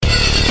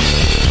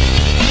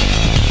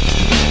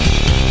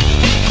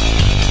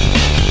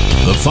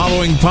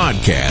following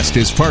podcast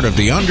is part of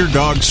the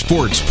Underdog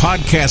Sports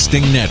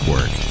Podcasting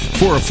Network.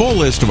 For a full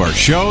list of our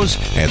shows,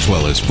 as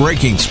well as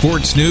breaking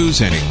sports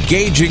news and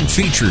engaging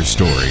feature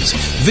stories,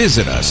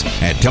 visit us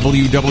at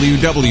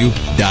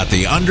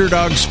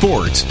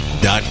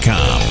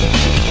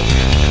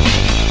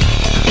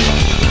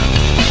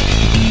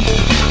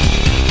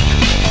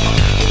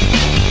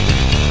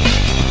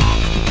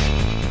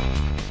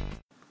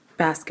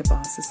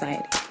Basketball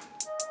Society.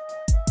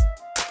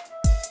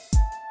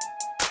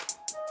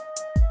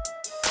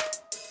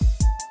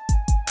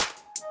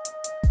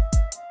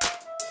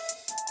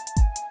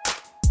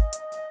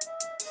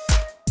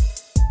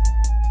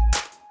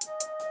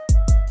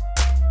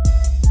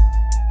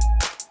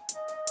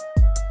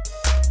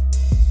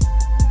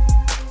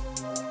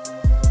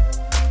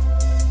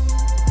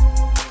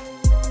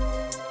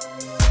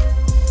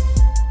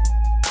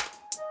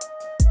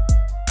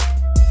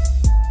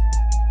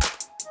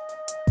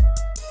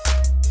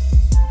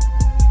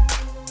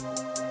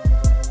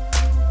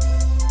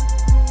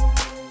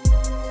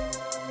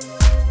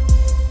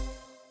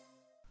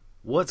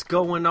 What's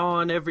going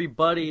on,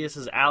 everybody? This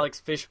is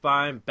Alex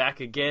Fishbein back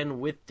again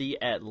with the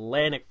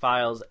Atlantic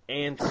Files,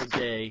 and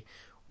today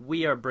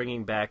we are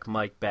bringing back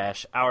Mike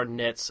Bash, our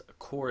Nets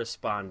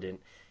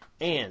correspondent.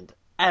 And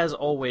as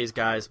always,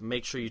 guys,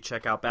 make sure you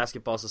check out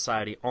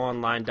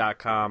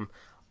basketballsocietyonline.com.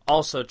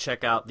 Also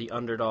check out the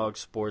Underdog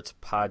Sports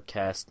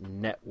Podcast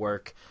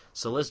Network.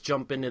 So let's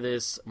jump into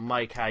this.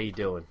 Mike, how you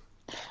doing?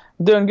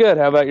 Doing good.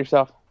 How about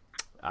yourself?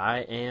 I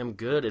am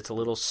good. It's a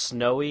little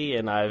snowy,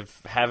 and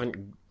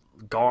haven't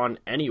gone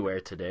anywhere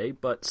today,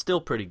 but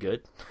still pretty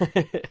good.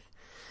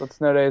 What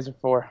snow days are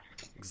for.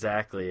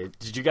 Exactly.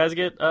 Did you guys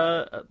get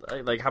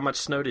how much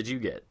snow did you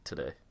get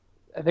today?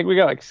 I think we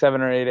got like 7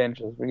 or 8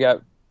 inches. We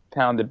got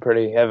pounded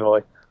pretty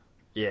heavily.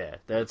 Yeah,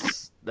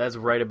 that's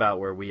right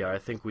about where we are. I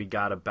think we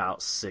got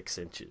about 6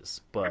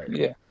 inches. But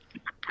yeah,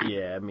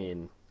 I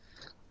mean,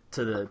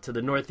 to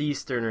the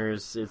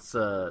northeasterners, it's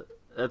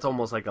that's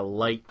almost like a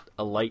light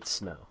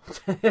snow.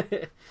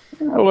 I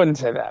wouldn't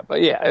say that,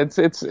 but yeah,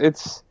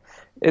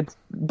 it's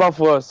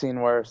Buffalo's seen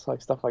worse, like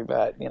stuff like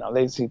that. You know,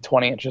 they see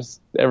 20 inches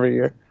every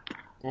year.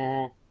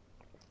 I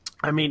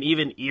mean,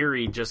 even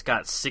Erie just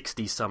got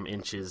 60-some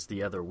inches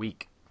the other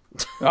week.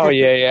 Oh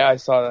yeah, I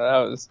saw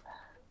that.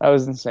 That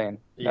was insane.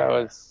 Yeah. That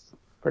was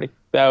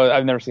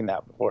I've never seen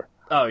that before.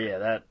 Oh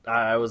yeah,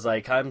 I was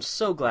like, I'm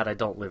so glad I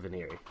don't live in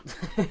Erie.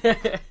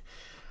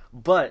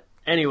 But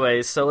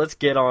anyways, so let's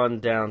get on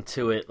down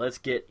to it. Let's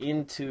get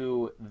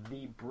into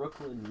the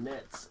Brooklyn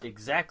Nets,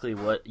 exactly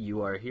what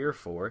you are here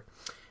for.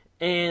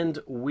 And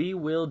we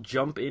will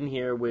jump in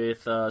here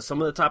with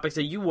some of the topics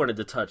that you wanted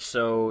to touch.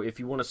 So if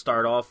you want to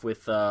start off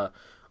with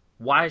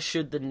why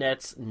should the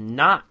Nets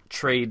not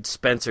trade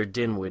Spencer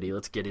Dinwiddie,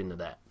 let's get into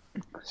that.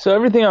 So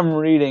everything I'm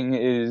reading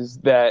is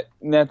that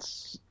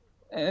Nets,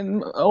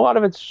 and a lot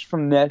of it's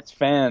from Nets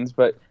fans,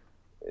 but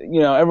you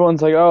know,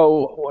 everyone's like,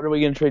 oh, what are we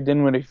going to trade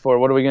Dinwiddie for?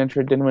 What are we going to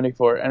trade Dinwiddie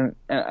for? And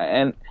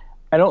I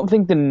don't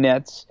think the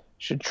Nets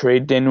should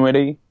trade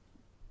Dinwiddie.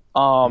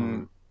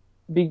 And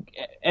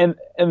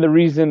the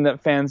reason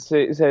that fans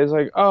say is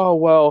like, oh,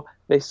 well,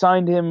 they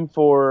signed him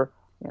for,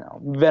 you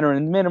know,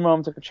 veteran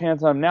minimum, took a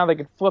chance on him. Now they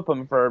could flip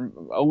him for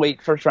a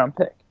late first-round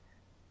pick.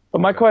 But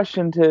my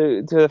question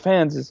to the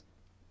fans is,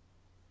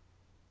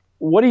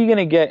 what are you going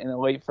to get in a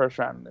late first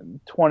round?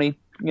 20,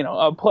 you know,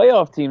 a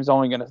playoff team's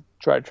only going to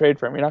try to trade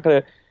for him. You're not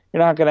going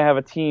to have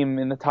a team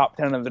in the top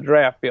 10 of the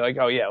draft be like,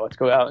 oh yeah, let's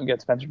go out and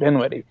get Spencer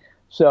Dinwiddie.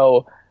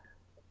 So,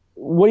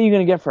 what are you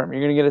going to get for him?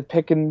 You're going to get a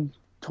pick in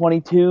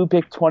 22,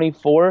 pick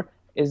 24.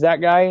 Is that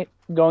guy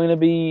going to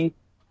be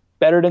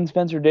better than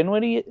Spencer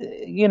Dinwiddie?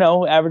 You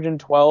know, averaging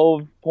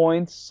 12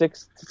 points,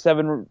 6 to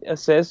 7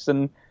 assists,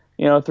 and,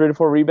 you know, 3 to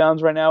 4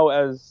 rebounds right now,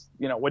 as,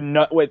 you know,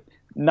 with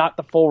not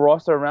the full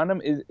roster around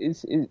him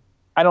is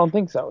I don't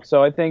think so.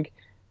 So I think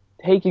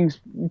taking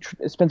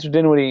Spencer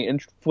Dinwiddie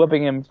and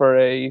flipping him for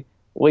a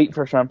late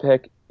first round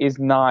pick is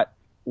not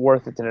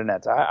worth it to the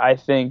Nets. I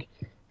think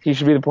he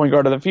should be the point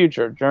guard of the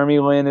future. Jeremy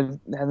Lin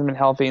hasn't been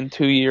healthy in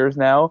 2 years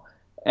now.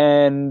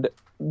 And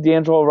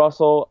D'Angelo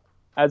Russell,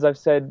 as I've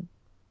said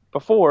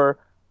before,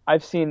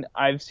 I've seen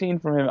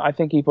from him, I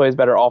think he plays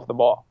better off the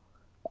ball.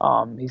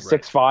 He's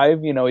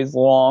 6'5", you know, he's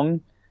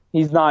long.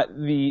 He's not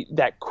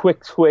that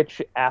quick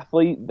switch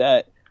athlete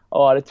that a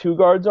lot of two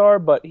guards are,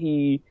 but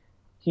he's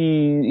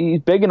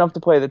big enough to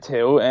play the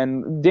two,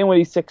 and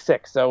Dinwiddie's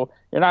 6'6", so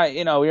you're not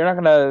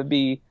going to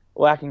be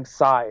lacking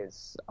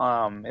size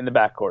in the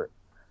backcourt.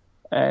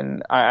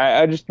 And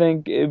I just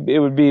think it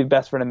would be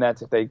best for the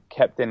Nets if they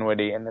kept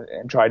Dinwiddie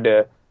and tried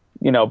to,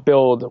 you know,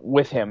 build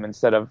with him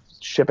instead of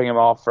shipping him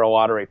off for a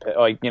lottery pick,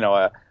 like, you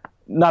know,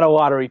 not a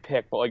lottery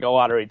pick, but like a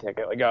lottery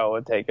ticket. Like, oh,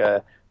 we'll take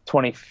a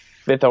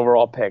 25th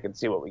overall pick and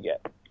see what we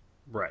get.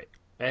 Right.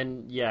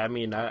 And yeah, I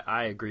mean,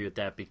 I agree with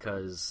that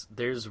because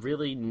there's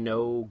really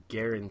no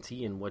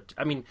guarantee in what,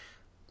 I mean,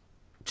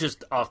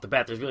 just off the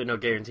bat, there's really no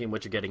guarantee in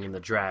what you're getting in the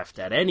draft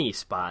at any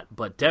spot,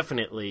 but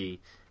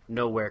definitely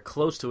nowhere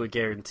close to a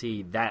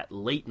guarantee that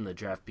late in the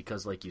draft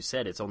because, like you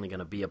said, it's only going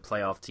to be a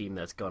playoff team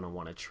that's going to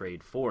want to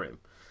trade for him.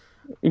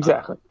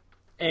 Exactly.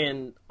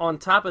 And on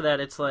top of that,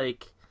 it's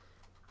like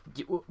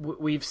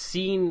we've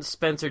seen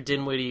Spencer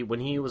Dinwiddie when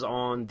he was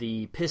on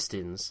the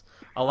Pistons.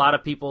 A lot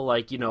of people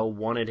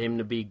wanted him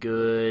to be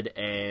good,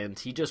 and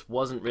he just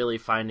wasn't really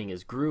finding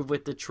his groove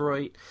with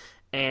Detroit.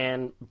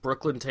 And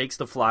Brooklyn takes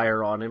the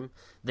flyer on him.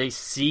 They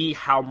see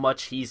how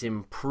much he's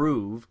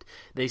improved.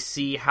 They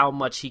see how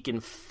much he can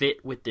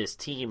fit with this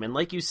team. And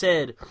like you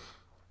said,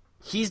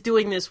 he's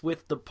doing this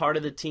with the part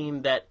of the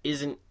team that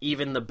isn't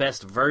even the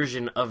best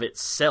version of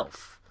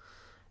itself.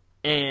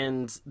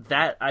 And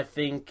that, I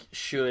think,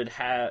 should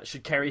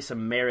carry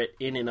some merit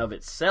in and of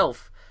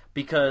itself,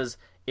 because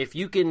if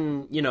you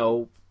can,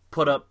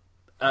 put up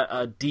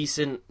a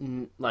decent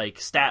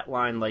stat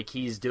line like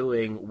he's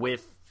doing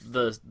with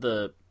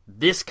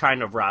this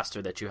kind of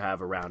roster that you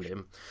have around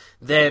him,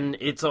 then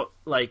it's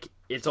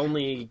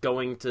only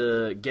going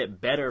to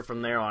get better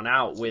from there on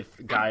out,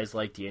 with guys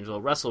like D'Angelo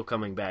Russell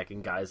coming back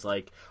and guys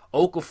like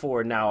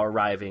Okafor now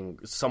arriving,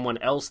 someone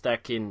else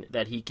that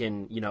he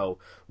can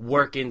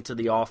work into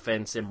the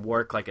offense and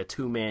work like a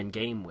two-man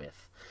game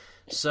with.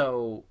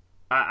 So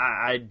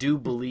I do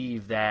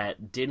believe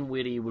that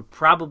Dinwiddie would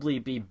probably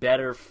be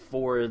better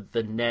for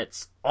the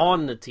Nets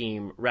on the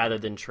team rather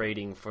than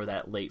trading for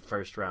that late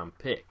first-round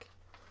pick.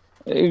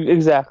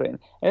 Exactly.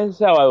 And this is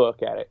how I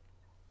look at it.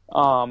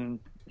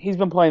 He's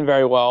been playing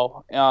very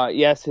well.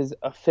 Yes, his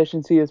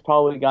efficiency has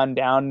probably gone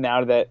down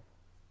now that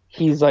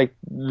he's like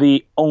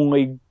the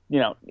only, he's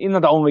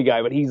not the only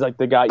guy, but he's like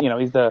the guy,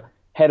 he's the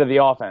head of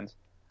the offense.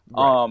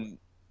 Right.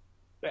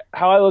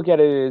 How I look at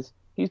it is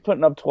he's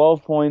putting up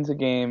 12 points a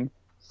game,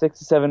 6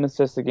 to 7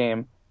 assists a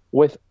game,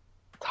 with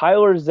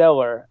Tyler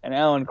Zeller and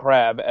Alan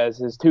Crabb as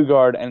his two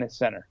guard and his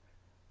center.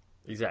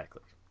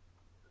 Exactly.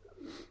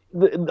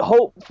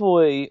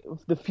 Hopefully,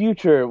 the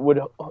future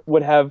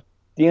would have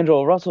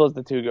D'Angelo Russell as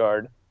the two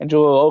guard and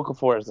Jahlil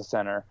Okafor as the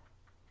center,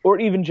 or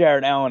even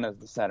Jarrett Allen as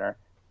the center,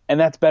 and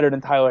that's better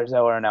than Tyler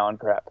Zeller and Alan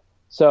Crabb.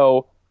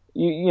 So,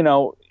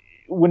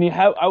 when you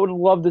have, I would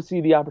love to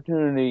see the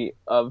opportunity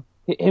of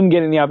him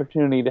getting the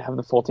opportunity to have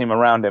the full team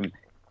around him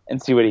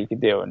and see what he could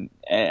do. And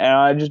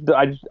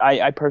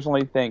I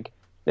personally think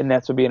the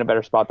Nets would be in a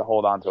better spot to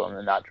hold on to him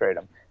and not trade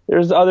him.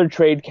 There's other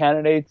trade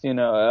candidates,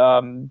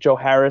 Joe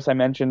Harris I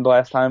mentioned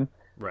last time.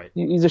 Right.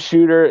 He's a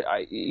shooter.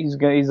 He's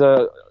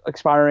a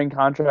expiring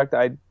contract.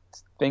 I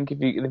think if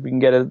we can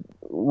get a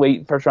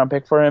late first round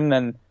pick for him,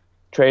 then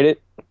trade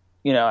it.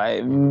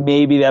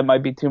 Maybe that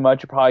might be too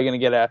much. You're probably going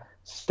to get a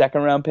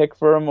second round pick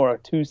for him or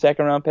 2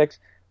 second round picks.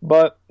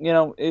 But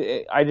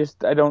I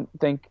don't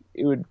think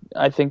it would.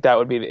 I think that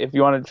would be if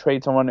you wanted to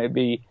trade someone, it'd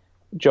be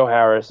Joe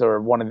Harris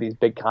or one of these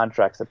big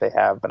contracts that they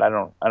have. But I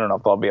don't know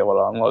if they'll be able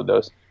to unload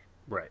those.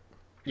 Right.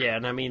 Yeah,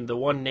 and I mean, the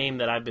one name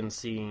that I've been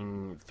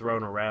seeing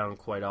thrown around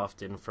quite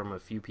often from a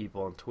few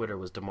people on Twitter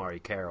was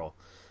DeMarre Carroll.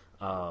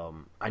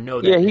 I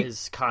know that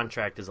his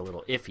contract is a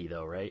little iffy,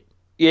 though, right?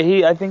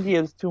 Yeah, I think he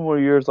has 2 more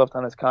years left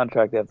on his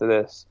contract after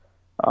this.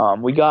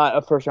 We got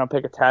a first-round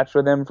pick attached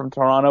with him from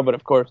Toronto, but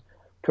of course,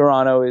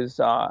 Toronto is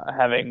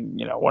having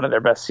one of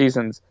their best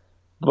seasons.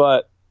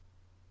 But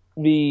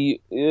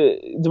the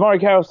DeMarre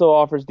Carroll still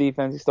offers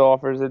defense. He still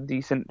offers a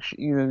decent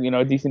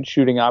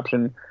shooting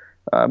option.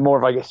 More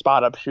of like a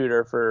spot-up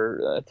shooter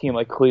for a team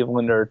like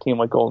Cleveland or a team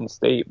like Golden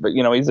State. But,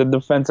 he's a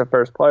defensive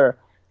first player.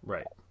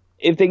 Right.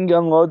 If they can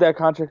unload that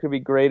contract, it would be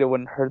great. It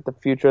wouldn't hurt the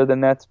future of the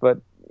Nets, but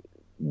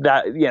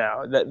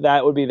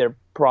that would be their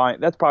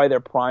prime. That's probably their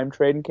prime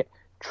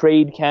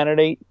trade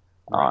candidate.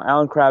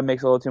 Alan Crabb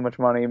makes a little too much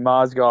money.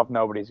 Mozgov,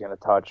 nobody's going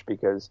to touch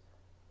because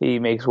he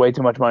makes way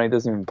too much money,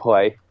 doesn't even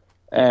play.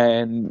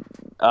 And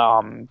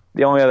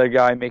the only other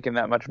guy making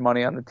that much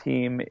money on the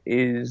team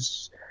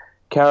is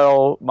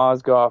Carroll,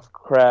 Mozgov,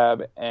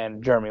 Crabb,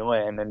 and Jeremy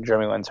Lin, and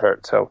Jeremy Lin's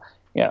hurt. So,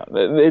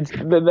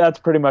 that's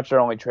pretty much their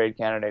only trade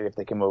candidate if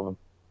they can move him.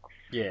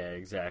 Yeah,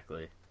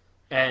 exactly.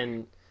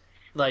 And,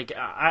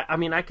 I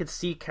mean, I could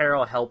see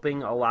Carroll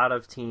helping a lot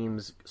of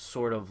teams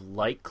sort of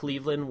like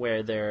Cleveland,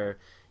 where they're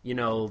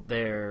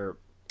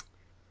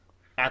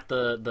at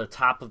the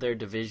top of their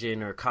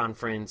division or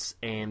conference,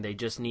 and they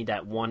just need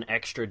that one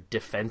extra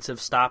defensive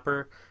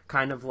stopper,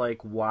 kind of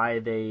like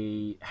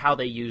how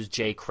they use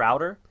Jay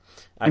Crowder.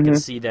 I can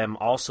see them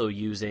also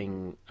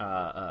using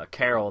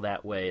Carroll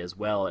that way as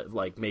well,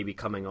 like maybe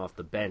coming off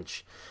the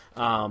bench.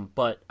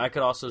 But I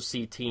could also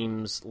see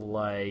teams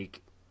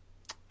like,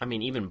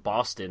 even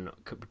Boston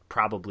could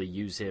probably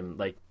use him.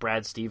 Like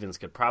Brad Stevens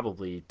could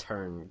probably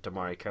turn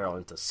DeMarre Carroll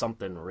into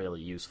something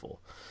really useful.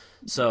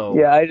 So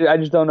yeah, I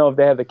just don't know if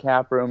they have the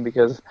cap room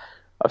because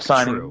of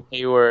signing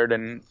Hayward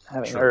and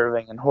having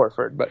Irving and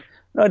Horford. But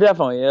no,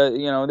 definitely,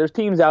 there's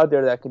teams out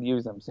there that could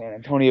use them. San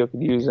Antonio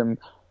could use them.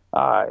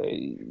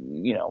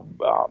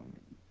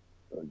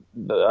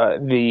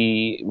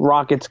 The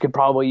Rockets could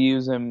probably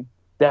use him.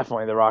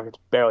 Definitely, the Rockets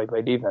barely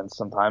play defense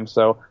sometimes.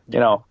 So,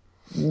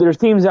 there's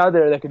teams out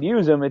there that could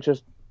use him. It's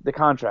just the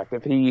contract.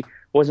 If he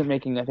wasn't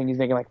making, I think he's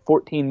making like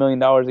 $14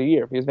 million a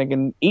year. If he was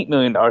making $8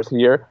 million a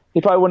year,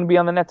 he probably wouldn't be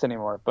on the Nets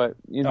anymore. But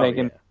he's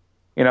making,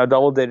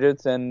 double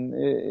digits, and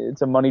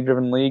it's a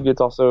money-driven league.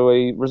 It's also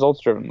a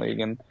results-driven league,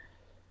 and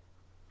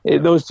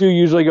Those two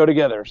usually go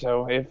together.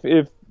 So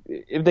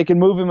if they can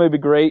move him, it'd be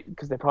great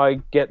because they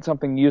probably get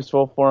something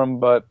useful for him.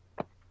 But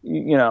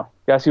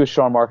gotta see what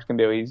Sean Marks can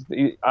do.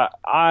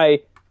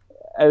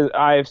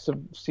 I've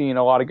seen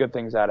a lot of good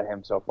things out of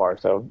him so far.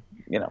 So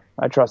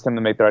I trust him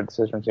to make the right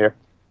decisions here.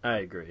 I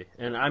agree,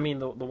 and I mean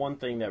the one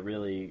thing that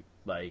really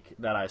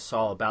that I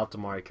saw about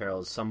DeMarre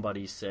Carroll is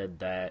somebody said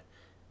that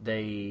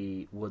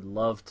they would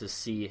love to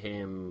see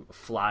him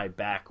fly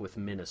back with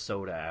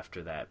Minnesota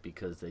after that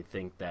because they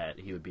think that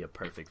he would be a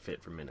perfect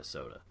fit for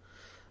Minnesota.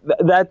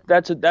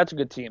 That's a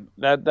good team.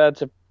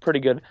 That's a pretty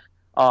good.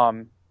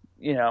 I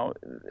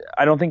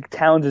don't think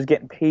Towns is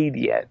getting paid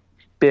yet.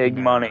 Big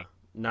money,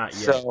 not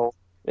yet. So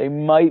they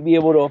might be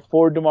able to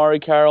afford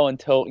DeMarre Carroll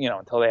until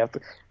they have to,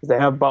 because they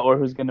have Butler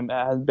who's going to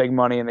have big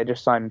money, and they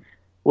just signed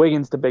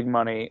Wiggins to big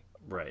money.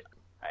 Right.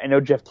 I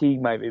know Jeff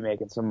Teague might be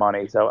making some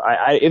money, so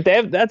if they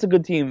have, that's a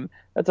good team.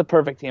 That's a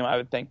perfect team, I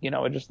would think.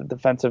 Just a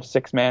defensive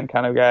 6-man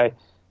kind of guy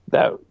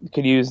that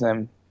could use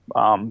them.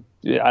 I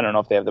don't know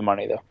if they have the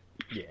money though.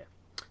 Yeah.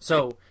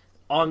 So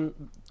on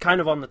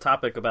the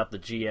topic about the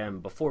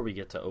GM, before we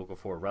get to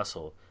Okafor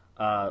Russell,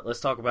 let's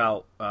talk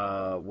about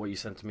what you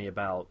sent to me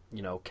about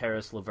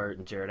Caris, LeVert,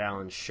 and Jarrett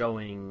Allen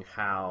showing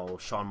how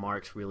Sean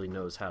Marks really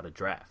knows how to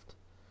draft.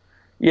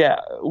 Yeah,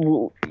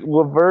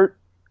 LeVert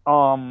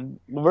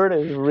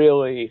is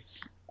really.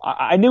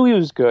 I knew he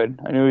was good.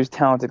 I knew he was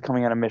talented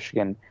coming out of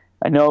Michigan.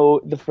 I know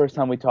the first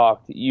time we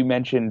talked, you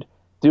mentioned,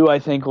 do I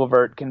think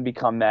LeVert can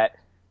become that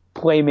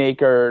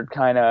playmaker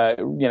kind of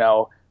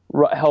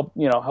help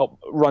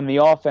run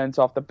the offense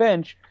off the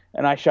bench?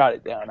 And I shot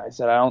it down. I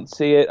said, I don't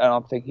see it. I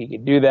don't think he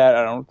could do that.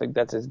 I don't think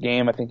that's his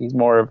game. I think he's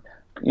more of,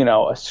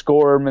 a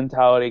scorer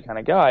mentality kind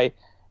of guy.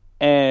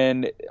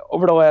 And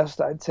over the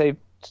last, I'd say,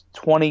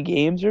 20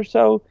 games or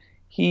so,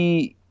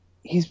 he's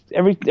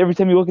every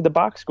time you look at the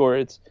box score,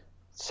 it's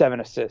 7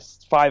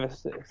 assists, 5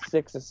 assists,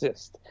 6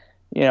 assists.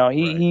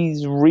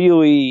 He's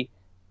really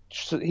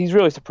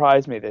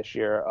surprised me this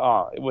year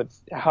with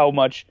how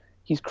much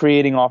he's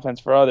creating offense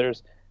for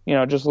others.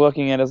 Just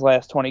looking at his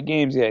last 20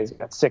 games, he's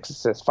got 6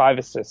 assists, 5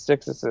 assists,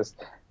 6 assists,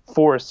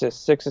 4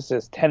 assists, 6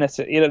 assists, 10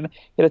 assists. He had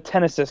a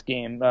 10 assist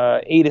game,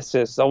 8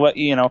 assists.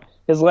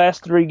 His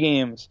last 3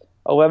 games,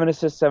 11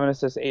 assists, 7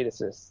 assists, 8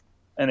 assists.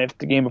 And if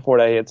the game before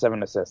that he had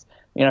 7 assists.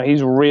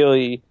 He's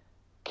really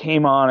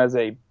came on as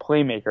a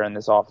playmaker in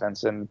this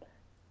offense, and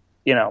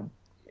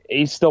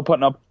he's still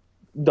putting up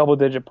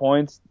double-digit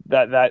points.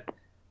 That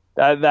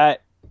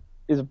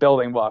is a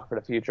building block for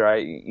the future.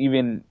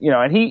 And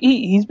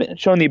he's been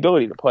shown the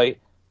ability to play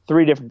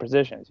 3 different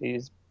positions.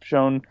 He's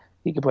shown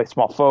he can play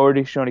small forward.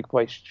 He's shown he can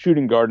play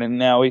shooting guard, and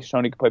now he's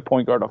shown he can play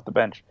point guard off the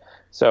bench.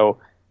 So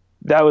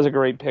that was a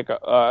great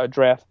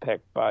draft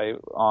pick by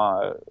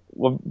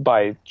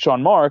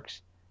Sean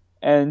Marks.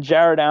 And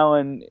Jarrett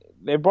Allen,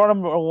 they brought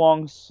him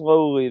along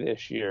slowly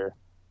this year,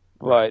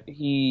 but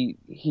he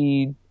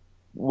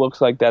looks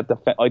like that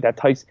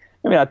Tyson,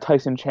 maybe not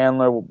Tyson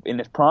Chandler in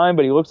his prime,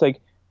 but he looks like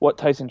what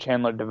Tyson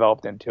Chandler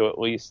developed into, at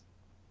least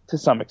to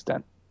some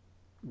extent.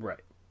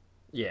 Right.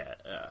 Yeah.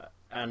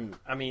 And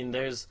I mean,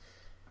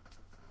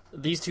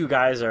 these two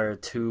guys are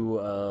 2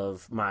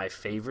 of my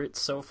favorites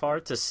so far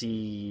to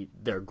see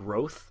their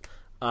growth.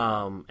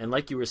 And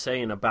like you were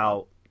saying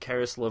about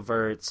Caris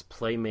LeVert's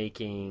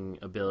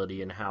playmaking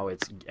ability and how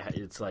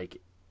it's like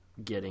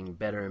getting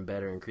better and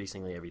better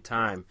increasingly every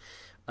time.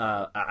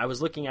 I was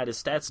looking at his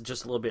stats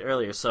just a little bit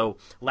earlier. So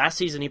last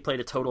season he played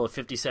a total of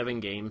 57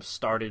 games,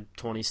 started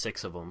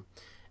 26 of them,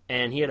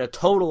 and he had a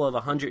total of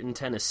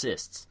 110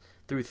 assists.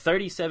 Through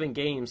 37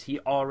 games, he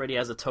already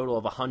has a total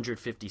of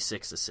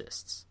 156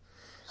 assists.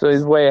 So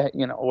he's way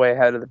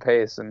ahead of the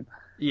pace, and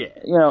he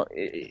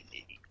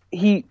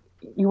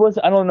was.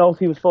 I don't know if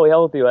he was fully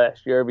healthy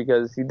last year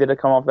because he did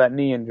come off that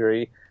knee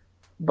injury,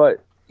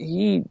 but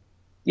he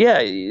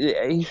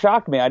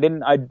shocked me. I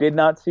did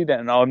not see that,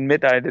 and I'll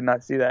admit that I did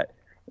not see that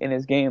in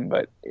his game,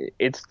 but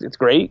it's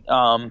great.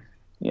 And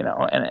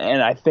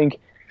I think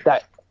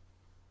that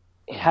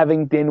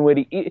having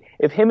Dinwiddie,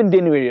 if him and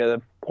Dinwiddie are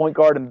the point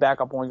guard and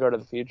backup point guard of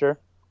the future,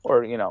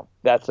 or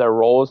that's their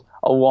roles,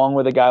 along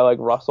with a guy like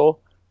Russell,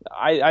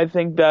 I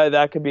think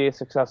that could be a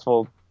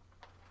successful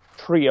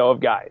trio of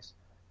guys.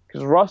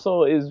 Because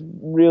Russell is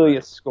really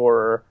a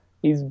scorer.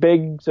 He's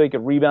big, so he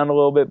can rebound a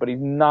little bit, but he's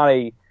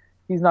not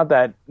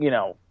that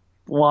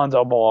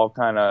Lonzo Ball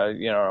kind of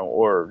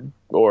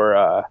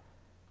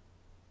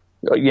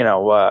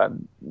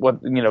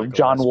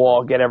John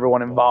Wall, get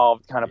everyone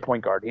involved kind of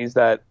point guard. He's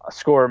that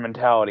scorer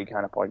mentality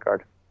kind of point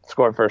guard,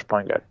 score first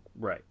point guard.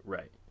 Right.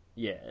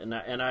 Yeah, and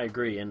I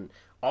agree. And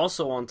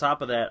also on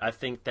top of that, I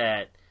think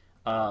that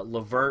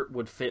LeVert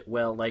would fit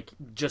well. Like,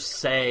 just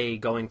say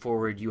going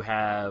forward you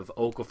have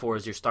Okafor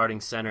as your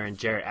starting center and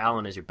Jarrett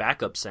Allen as your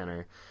backup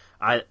center.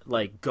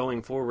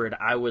 Going forward,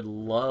 I would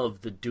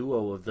love the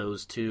duo of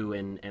those two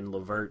and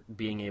LeVert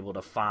being able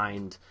to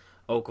find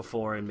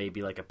Okafor in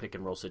maybe like a pick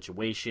and roll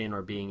situation,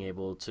 or being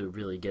able to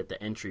really get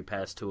the entry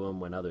pass to him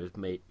when others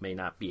may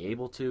not be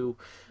able to.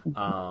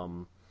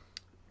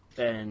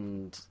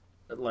 And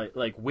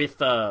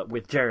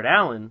with Jarrett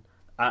Allen,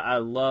 I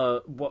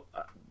love what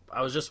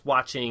I was just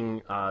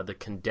watching the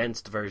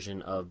condensed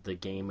version of the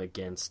game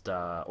against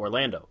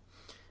Orlando,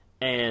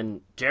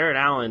 and Jarrett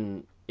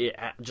Allen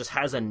just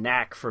has a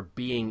knack for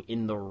being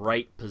in the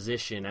right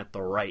position at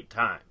the right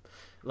time.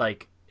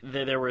 Like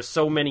there were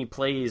so many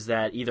plays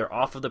that either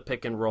off of the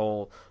pick and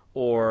roll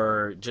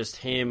or just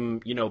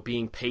him,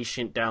 being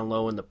patient down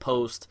low in the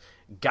post,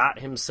 got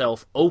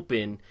himself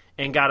open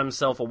and got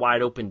himself a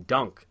wide open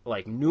dunk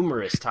like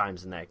numerous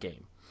times in that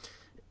game.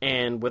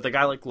 And with a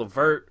guy like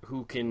LeVert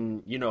who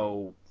can,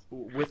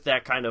 with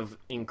that kind of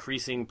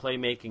increasing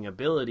playmaking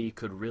ability,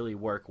 could really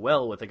work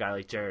well with a guy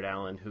like Jarrett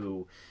Allen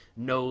who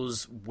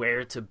knows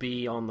where to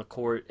be on the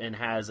court and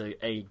has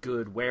a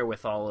good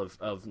wherewithal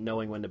of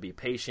knowing when to be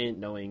patient,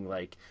 knowing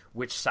like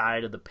which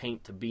side of the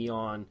paint to be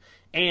on,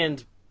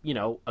 and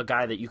a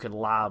guy that you can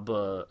lob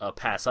a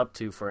pass up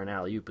to for an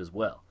alley-oop as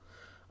well.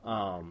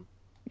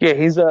 Yeah,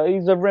 he's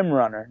a rim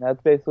runner.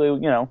 That's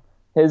basically,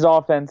 his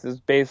offense is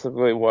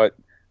basically what.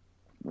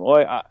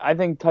 Well, I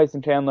think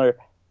Tyson Chandler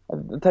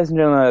had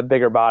a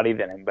bigger body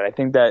than him, but I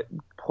think that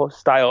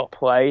style of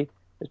play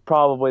is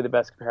probably the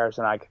best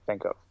comparison I can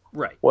think of.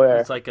 Right. Where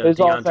it's like a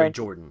DeAndre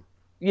Jordan.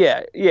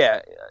 Yeah.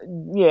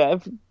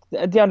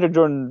 DeAndre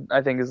Jordan,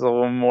 I think, is a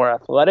little more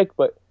athletic,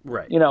 but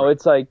right.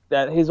 It's like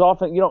that. His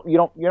offense,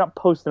 you're not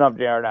posting up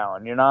Jarrett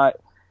Allen. You're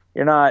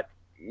not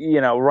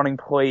running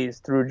plays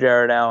through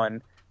Jarrett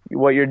Allen.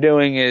 What you're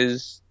doing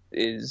is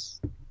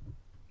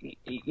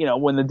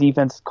when the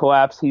defense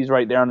collapses, he's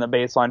right there on the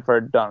baseline for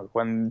a dunk.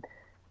 When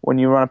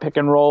you run a pick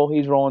and roll,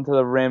 he's rolling to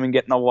the rim and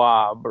getting a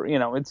lob. Or,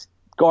 it's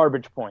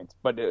garbage points.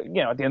 But at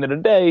the end of the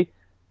day,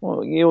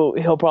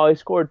 he'll probably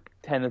score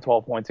 10 to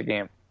 12 points a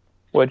game,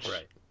 which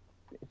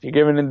if you're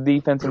giving him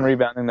defense and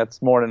rebounding,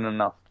 that's more than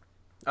enough.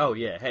 Oh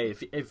yeah, hey,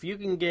 if you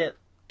can get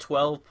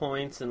 12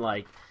 points and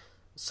like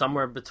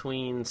somewhere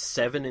between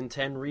 7 and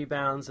 10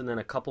 rebounds and then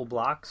a couple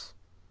blocks,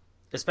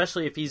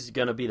 especially if he's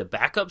going to be the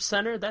backup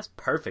center, that's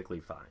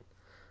perfectly fine.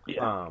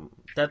 Yeah.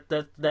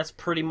 That's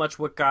pretty much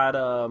what got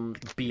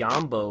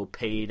Biyombo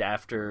paid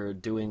after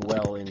doing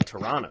well in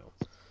Toronto.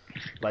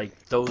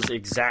 Like those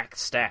exact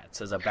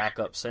stats as a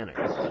backup center.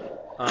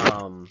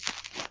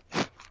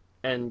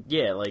 And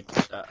yeah,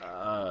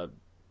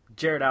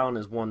 Jarrett Allen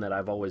is one that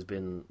I've always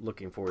been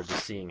looking forward to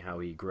seeing how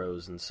he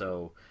grows, and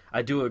so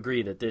I do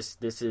agree that this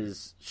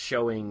is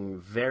showing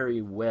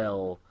very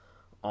well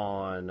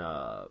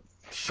on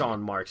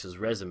Sean Marks'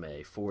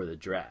 resume for the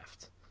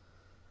draft.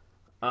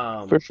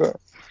 For sure.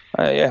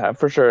 Yeah,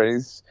 for sure.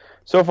 He's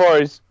 2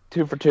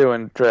 for 2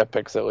 in draft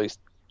picks, at least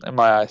in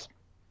my eyes.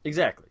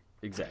 Exactly.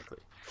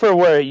 For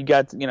where you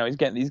got, he's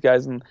getting these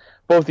guys, and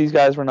both these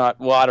guys were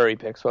not lottery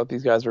picks. Both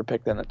these guys were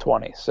picked in the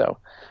 20s. So,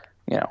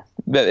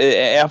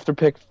 after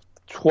pick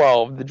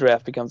 12, the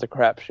draft becomes a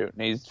crapshoot,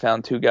 and he's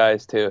found 2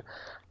 guys to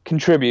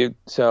contribute.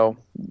 So,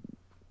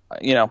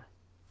 that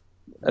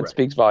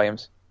speaks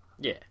volumes.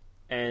 Yeah,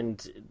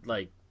 and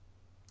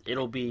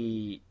it'll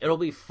be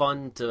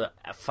fun to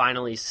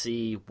finally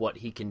see what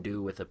he can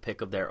do with a pick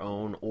of their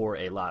own or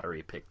a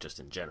lottery pick just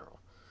in general.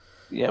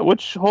 Yeah,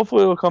 which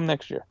hopefully will come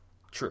next year.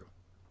 True.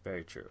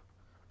 Very true.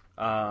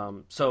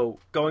 So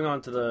going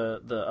on to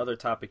the other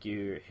topic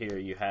you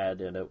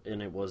had, and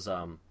it was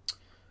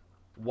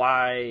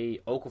why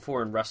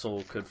Okafor and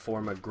Russell could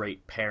form a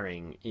great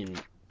pairing in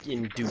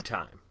due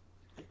time.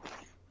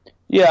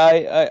 Yeah,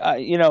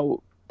 I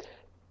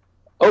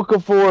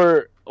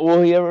Okafor,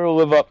 will he ever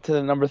live up to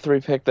the number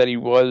 3 pick that he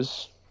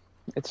was?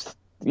 It's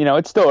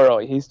still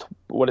early. He's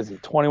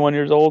 21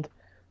 years old?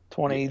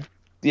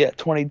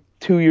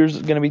 22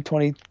 years, going to be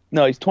 20.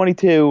 No, he's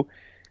 22.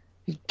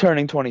 He's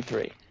turning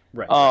 23.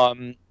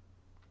 Right.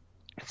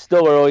 It's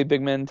still early.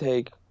 Big men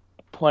take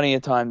plenty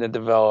of time to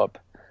develop.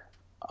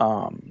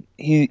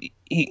 He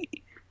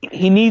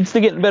needs to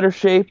get in better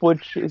shape,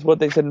 which is what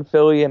they said in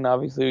Philly, and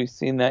obviously we've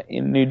seen that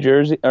in New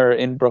Jersey or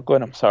in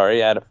Brooklyn. I'm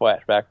sorry, I had a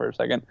flashback for a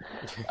second.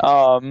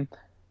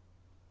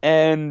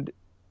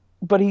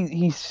 But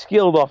he's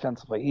skilled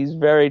offensively. He's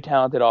very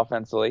talented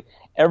offensively.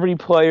 Every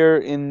player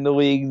in the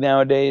league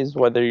nowadays,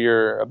 whether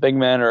you're a big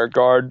man or a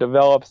guard,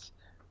 develops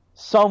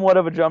somewhat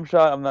of a jump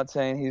shot. I'm not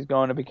saying he's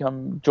going to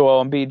become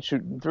Joel Embiid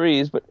shooting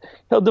threes, but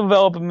he'll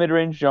develop a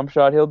mid-range jump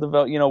shot. He'll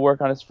develop,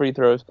 work on his free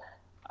throws.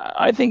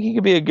 I think he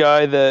could be a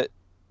guy that,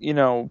 he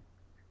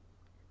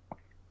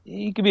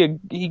could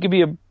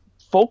be a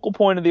focal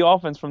point of the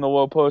offense from the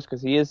low post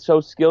because he is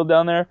so skilled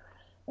down there.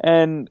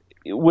 And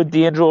with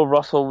D'Angelo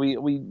Russell, we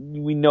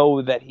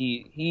know that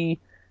he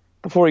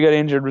before he got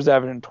injured was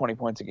averaging 20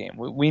 points a game.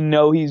 We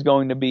know he's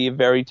going to be a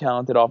very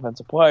talented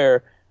offensive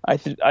player. I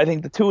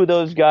think the two of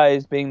those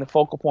guys being the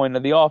focal point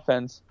of the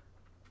offense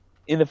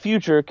in the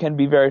future can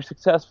be very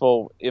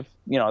successful if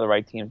the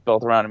right team's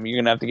built around him. You're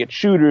gonna have to get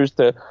shooters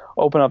to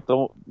open up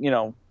the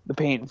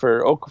paint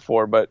for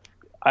Okafor, but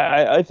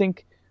I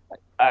think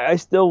I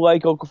still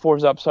like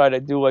Okafor's upside. I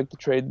do like the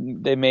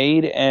trade they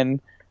made,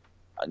 and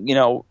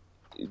a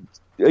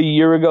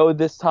year ago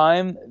this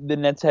time the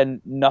Nets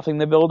had nothing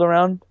to build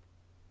around.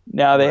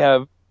 Now they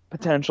have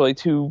potentially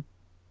 2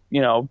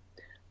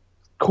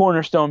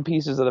 cornerstone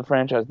pieces of the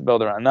franchise to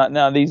build around. I'm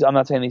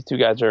not saying these two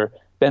guys are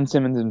Ben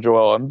Simmons and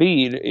Joel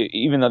Embiid,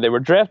 even though they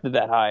were drafted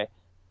that high,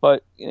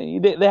 but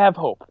they have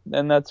hope,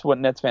 and that's what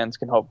Nets fans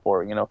can hope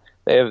for.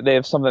 They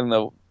have something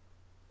to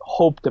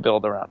hope to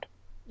build around.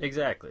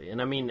 Exactly,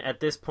 and I mean at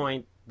this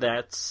point,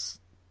 that's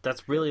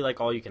really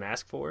like all you can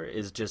ask for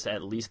is just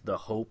at least the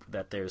hope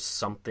that there's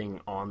something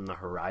on the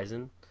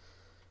horizon,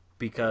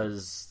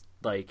 because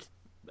like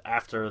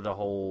after the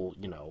whole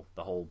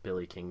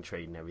Billy King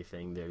trade and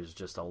everything, there's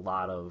just a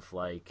lot of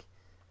like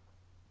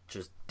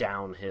just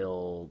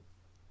downhill,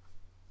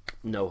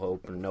 no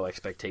hope and no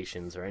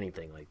expectations or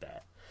anything like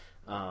that.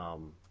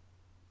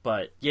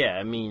 But yeah,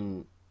 I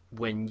mean,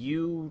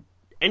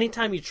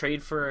 anytime you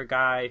trade for a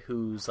guy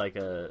who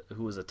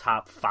was a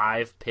top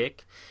 5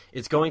 pick,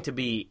 it's going to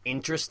be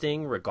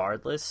interesting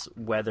regardless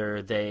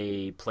whether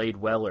they played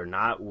well or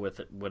not with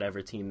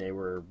whatever team they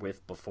were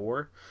with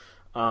before.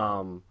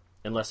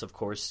 Unless, of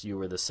course, you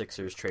were the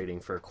Sixers trading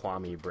for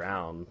Kwame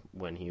Brown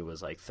when he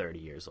was like 30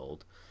 years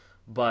old.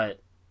 But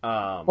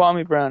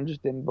Kwame Brown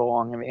just didn't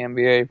belong in the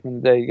NBA from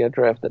the day he got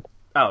drafted.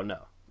 Oh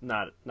no,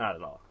 not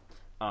at all.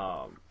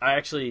 I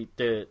actually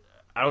did.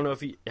 I don't know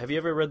if have you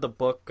ever read the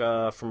book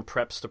From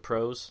Preps to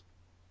Pros?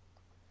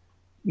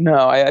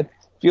 No, I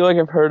feel like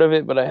I've heard of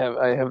it, but I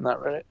have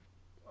not read it.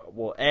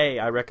 Well,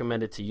 I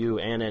recommend it to you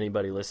and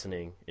anybody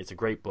listening. It's a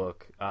great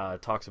book.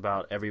 It talks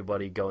about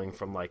everybody going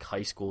from like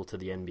high school to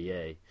the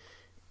NBA,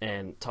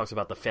 and talks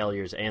about the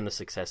failures and the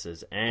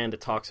successes, and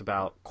it talks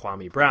about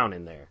Kwame Brown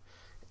in there.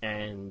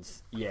 And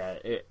yeah,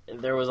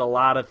 there was a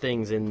lot of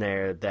things in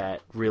there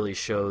that really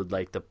showed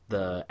like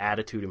the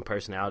attitude and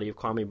personality of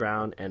Kwame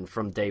Brown. And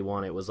from day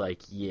one, it was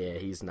like, yeah,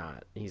 he's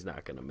not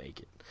gonna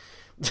make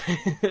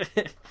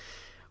it.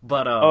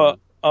 But I'll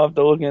have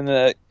to look into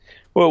that.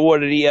 What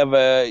did he have?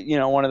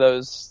 One of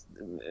those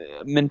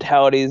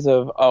mentalities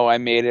of, oh, I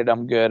made it,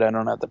 I'm good. I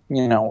don't have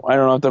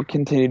to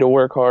continue to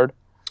work hard.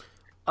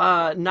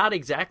 Not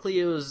exactly.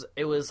 It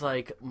was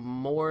like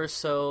more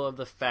so of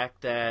the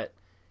fact that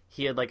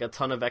he had like a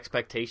ton of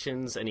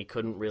expectations and he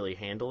couldn't really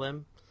handle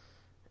them.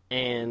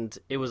 And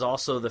it was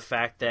also the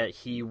fact that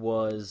he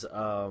was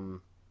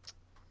one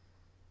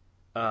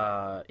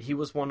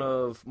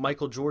of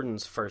Michael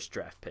Jordan's first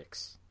draft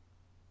picks.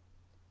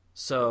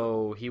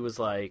 So he was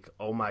like,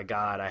 oh my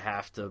God, I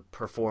have to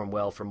perform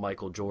well for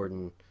Michael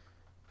Jordan.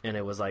 And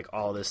it was like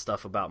all this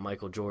stuff about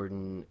Michael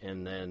Jordan.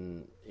 And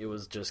then it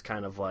was just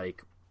kind of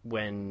like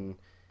when,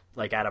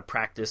 like at a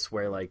practice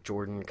where like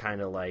Jordan kind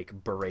of like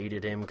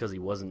berated him because he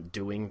wasn't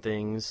doing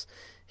things,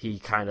 he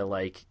kind of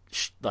like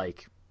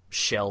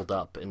shelled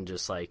up and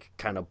just like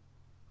kind of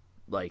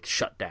like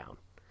shut down,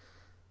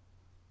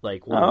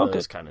 like one of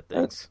those kind of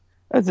things.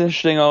 That's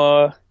interesting.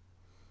 I'll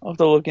have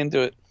to look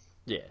into it.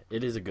 Yeah,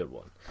 it is a good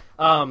one.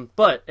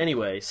 But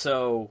anyway,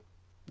 so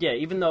yeah,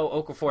 even though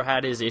Okafor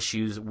had his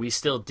issues, we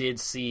still did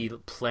see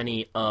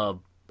plenty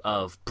of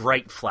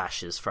bright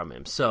flashes from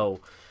him.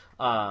 So.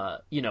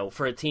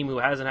 For a team who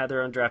hasn't had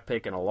their own draft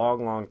pick in a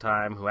long, long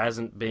time, who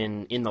hasn't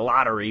been in the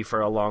lottery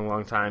for a long,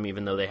 long time,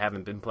 even though they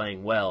haven't been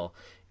playing well,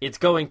 it's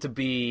going to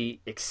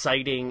be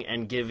exciting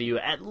and give you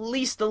at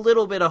least a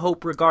little bit of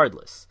hope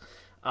regardless.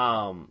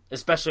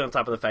 Especially on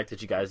top of the fact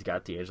that you guys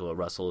got D'Angelo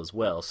Russell as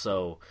well.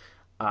 So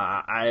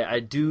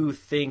I do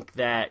think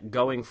that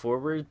going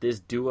forward,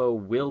 this duo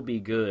will be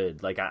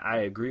good. Like, I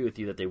agree with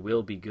you that they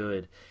will be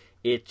good.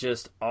 It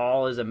just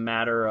all is a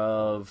matter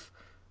of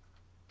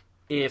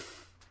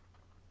if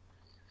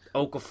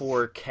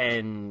Okafor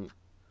can,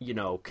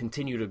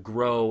 continue to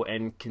grow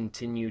and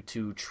continue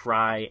to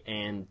try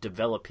and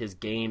develop his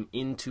game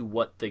into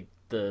what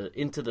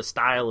into the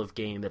style of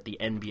game that the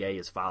NBA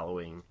is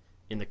following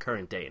in the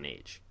current day and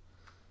age.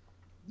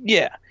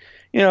 Yeah,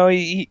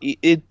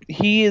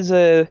 he's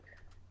a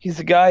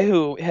guy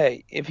who,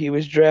 hey, if he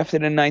was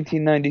drafted in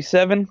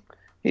 1997,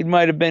 he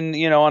might have been,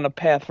 on a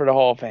path for the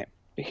Hall of Fame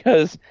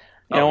because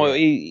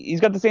he's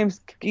got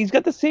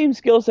the same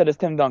skill set as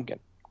Tim Duncan.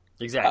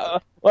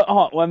 Exactly.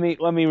 Let me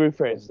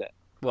rephrase that.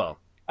 Well,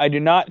 I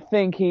do not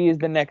think he is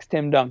the next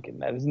Tim Duncan.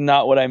 That is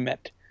not what I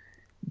meant.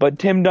 But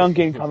Tim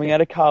Duncan, coming out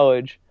of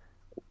college,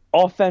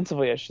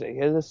 offensively, I should say, he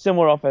has a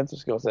similar offensive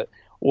skill set.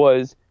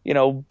 Was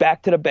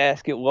back to the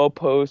basket, low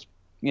post.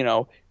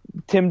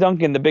 Tim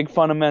Duncan, the big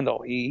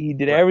fundamental. He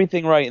did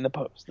everything right in the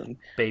post. And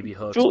baby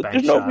hooks,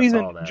 there's no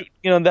reason. All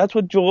that. That's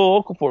what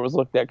Jahlil Okafor was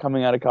looked at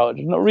coming out of college.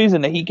 There's no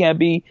reason that he can't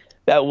be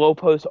that low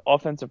post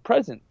offensive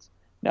presence.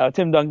 Now,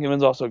 Tim Duncan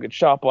was also a good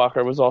shot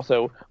blocker, was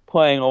also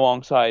playing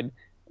alongside,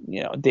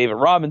 David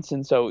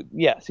Robinson. So,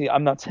 yeah, see,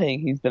 I'm not saying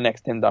he's the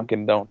next Tim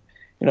Duncan. Don't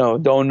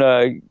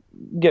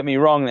get me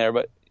wrong there,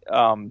 but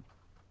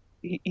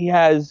he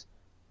has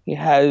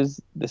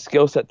the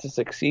skill set to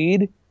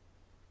succeed.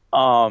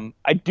 I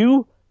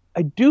do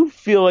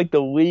feel like the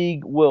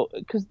league will,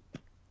 because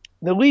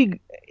the league,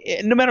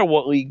 no matter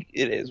what league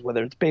it is,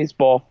 whether it's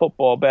baseball,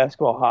 football,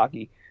 basketball,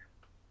 hockey,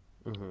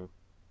 mm-hmm.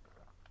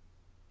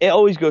 It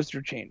always goes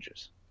through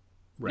changes.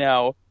 Right.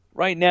 Now,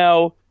 right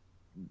now,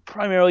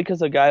 primarily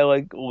because a guy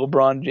like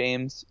LeBron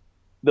James,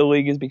 the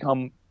league has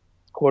become,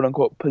 quote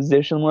unquote,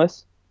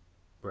 positionless.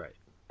 Right.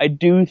 I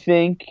do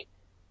think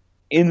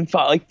in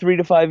 3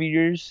 to 5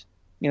 years,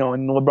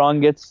 when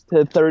LeBron gets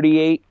to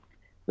 38,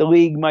 the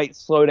league might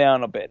slow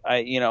down a bit.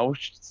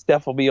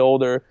 Steph will be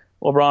older,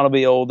 LeBron will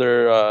be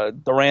older,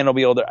 Durant will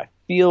be older. I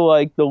feel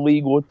like the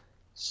league will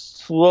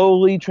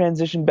slowly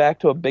transition back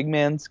to a big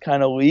man's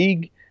kind of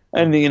league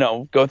and,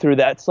 go through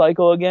that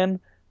cycle again.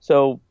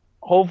 So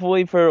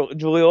hopefully for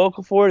Jahlil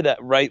Okafor,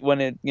 that right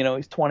when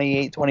he's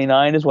 28,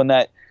 29 is when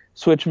that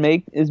switch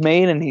is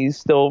made and he's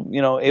still,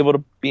 able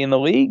to be in the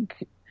league.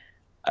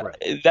 Right.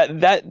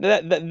 That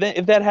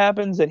if that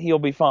happens, then he'll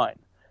be fine.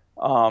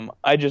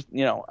 I just,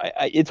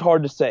 it's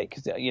hard to say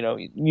because,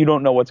 you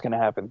don't know what's going to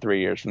happen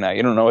 3 years from now.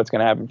 You don't know what's going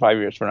to happen 5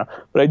 years from now.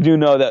 But I do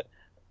know that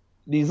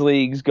these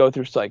leagues go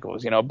through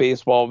cycles.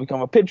 Baseball will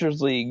become a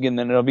pitcher's league, and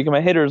then it'll become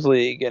a hitter's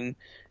league, and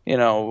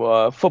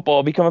football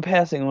will become a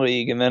passing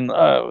league, and then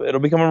it'll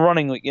become a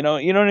running league. You know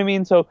what I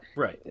mean? So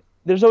right.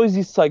 There's always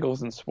these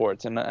cycles in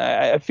sports, and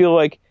I feel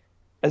like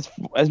as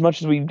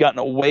much as we've gotten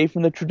away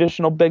from the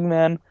traditional big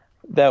man,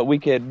 that we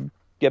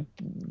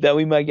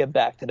might get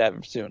back to that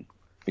soon.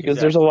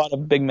 Because There's a lot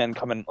of big men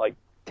coming, like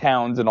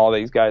Towns and all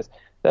these guys,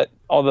 that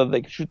although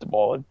they can shoot the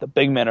ball, the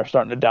big men are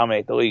starting to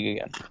dominate the league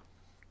again.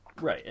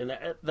 Right, and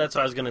that's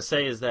what I was going to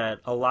say, is that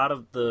a lot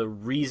of the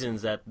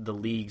reasons that the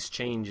leagues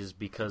change is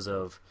because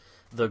of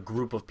the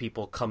group of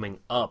people coming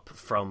up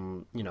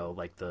from,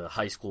 like the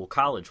high school,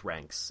 college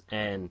ranks.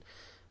 And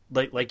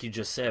like you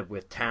just said,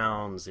 with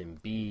Towns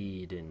and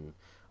Embiid and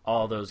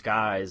all those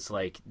guys,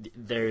 like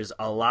there's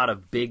a lot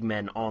of big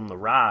men on the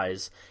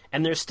rise,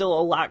 and there's still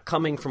a lot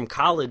coming from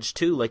college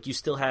too. Like you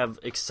still have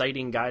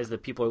exciting guys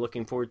that people are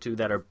looking forward to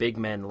that are big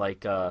men,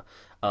 like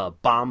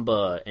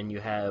Bamba, and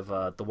you have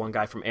the one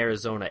guy from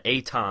Arizona,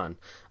 Aton.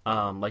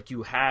 Like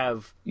you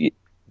have, and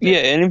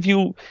if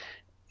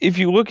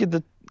you look at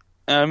I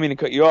don't mean to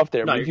cut you off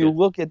there, but if you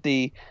look at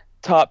the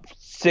top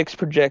 7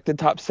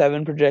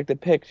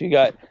 projected picks, you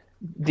got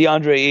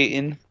DeAndre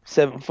Ayton,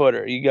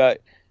 7-footer. You got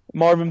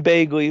Marvin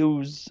Bagley,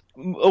 who's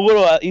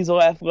he's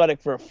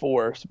athletic for a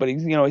force, but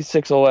he's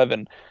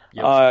 6'11".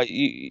 Yep.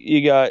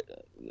 You got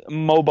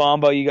Mo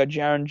Bamba, you got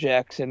Jaren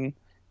Jackson.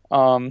 You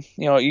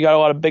got a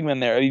lot of big men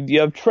there. You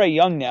have Trae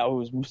Young now,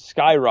 who's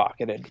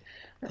skyrocketed,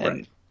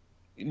 and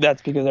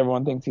that's because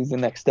everyone thinks he's the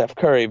next Steph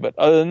Curry. But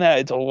other than that,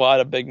 it's a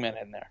lot of big men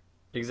in there.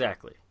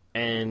 Exactly,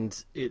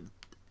 and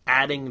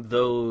adding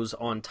those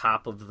on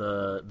top of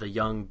the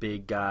young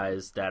big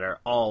guys that are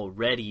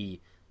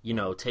already,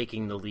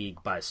 taking the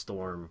league by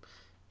storm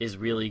is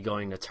really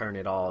going to turn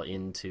it all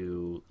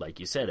into, like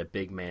you said, a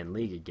big man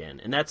league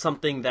again. And that's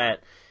something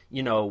that,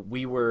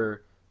 we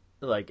were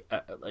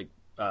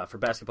for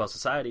Basketball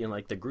Society and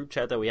like the group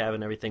chat that we have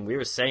and everything, we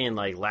were saying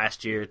like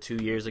last year,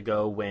 2 years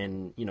ago,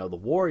 when, the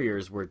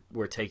Warriors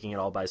were taking it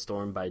all by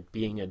storm by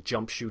being a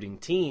jump shooting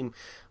team,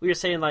 we were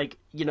saying like,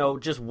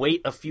 just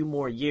wait a few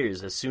more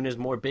years. As soon as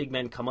more big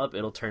men come up,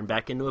 it'll turn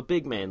back into a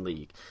big man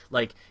league.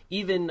 Like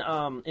even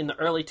in the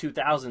early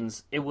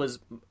 2000s, it was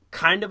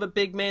kind of a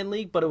big man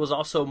league, but it was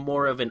also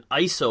more of an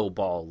ISO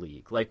ball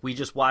league. Like we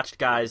just watched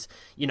guys,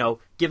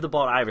 give the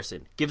ball to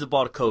Iverson, give the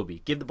ball to Kobe,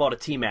 give the ball to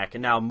T-Mac,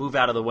 and now move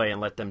out of the way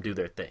and let them do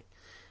their thing.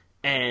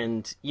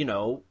 And,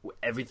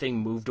 everything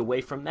moved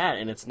away from that,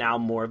 and it's now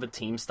more of a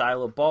team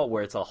style of ball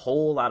where it's a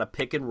whole lot of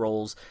pick and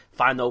rolls,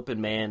 find the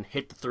open man,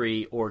 hit the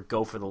three, or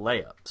go for the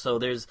layup. So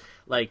there's,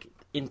 like,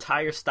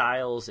 entire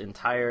styles,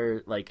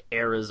 entire, like,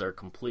 eras are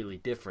completely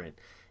different.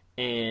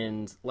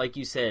 And like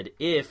you said,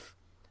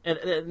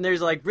 and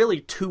there's, like,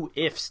 really two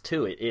ifs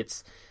to it.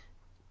 It's,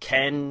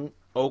 can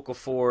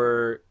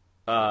Okafor,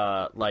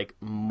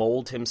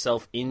 mold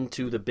himself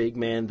into the big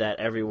man that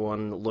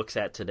everyone looks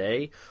at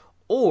today?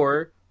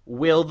 Or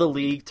will the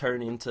league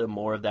turn into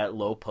more of that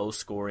low post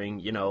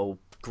scoring,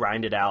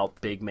 grinded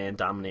out, big man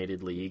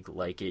dominated league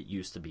like it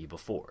used to be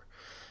before?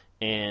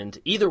 And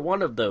either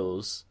one of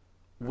those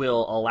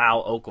will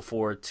allow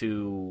Okafor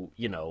to,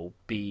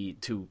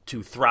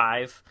 to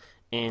thrive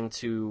and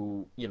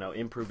to,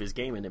 improve his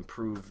game and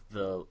improve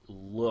the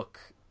look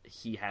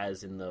he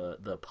has in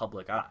the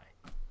public eye.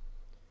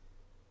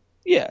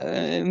 Yeah,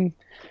 and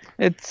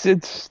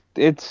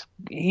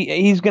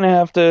he's gonna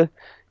have to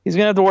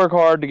work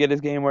hard to get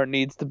his game where it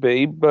needs to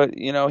be, but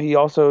he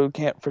also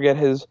can't forget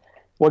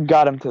what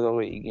got him to the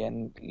league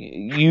and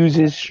use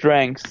his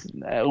strengths,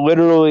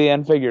 literally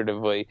and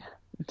figuratively,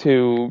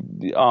 to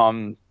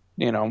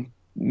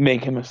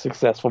make him a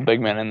successful big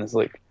man in this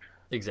league.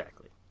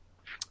 Exactly.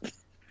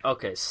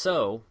 Okay,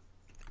 so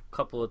a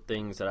couple of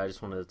things that I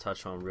just wanted to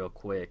touch on real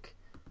quick.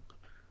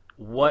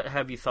 What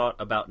have you thought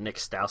about Nick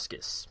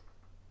Stauskas?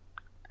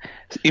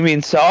 You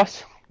mean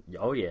Sauce?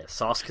 Oh yeah,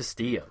 Sauce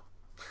Castillo.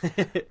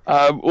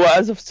 Well,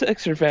 as a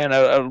Sixer fan,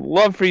 I'd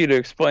love for you to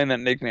explain that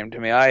nickname to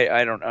me.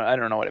 I don't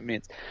know what it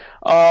means.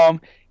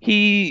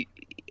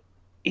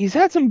 He's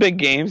had some big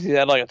games. He's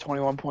had like a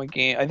 21-point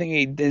game. I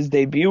think his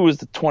debut was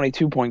the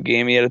 22-point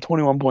game. He had a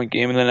 21-point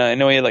game, and then I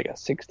know he had like a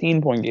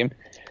 16-point game.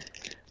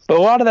 But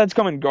a lot of that's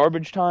come in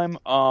garbage time.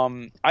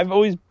 I've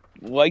always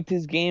liked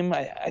his game.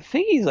 I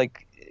think he's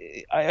like,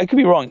 I could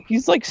be wrong.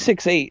 He's like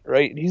 6'8",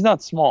 right? He's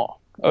not small.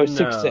 Oh, No,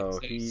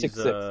 6'6". he's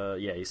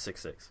 6'6". yeah, he's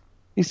 6'6".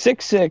 He's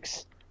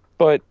 6'6",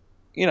 but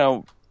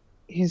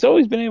he's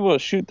always been able to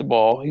shoot the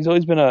ball. He's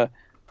always been a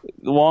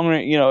long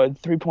range, a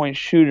 3-point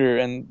shooter,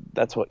 and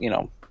that's what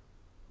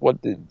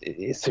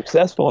is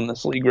successful in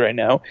this league right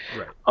now.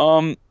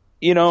 Right.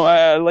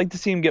 I'd like to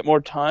see him get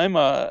more time.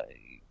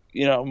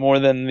 More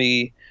than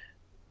the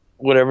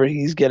whatever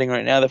he's getting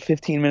right now, the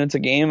 15 minutes a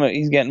game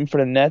he's getting for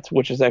the Nets,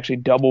 which is actually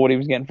double what he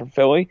was getting for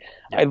Philly.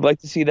 Yeah. I'd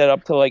like to see that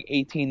up to like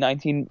 18,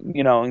 19,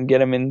 and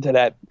get him into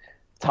that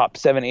top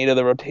 7, 8 of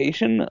the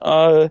rotation.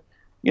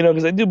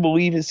 Because I do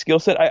believe his skill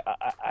set.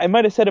 I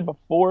might have said it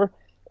before,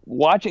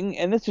 watching,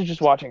 and this is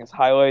just watching his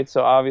highlights.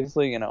 So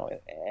obviously,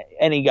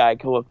 any guy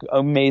can look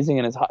amazing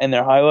in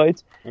their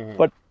highlights, Mm-hmm.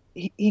 but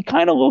he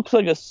kind of looks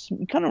like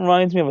he kind of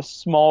reminds me of a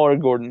smaller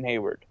Gordon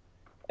Hayward,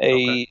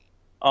 a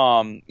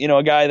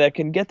guy that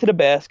can get to the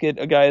basket,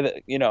 a guy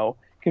that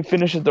can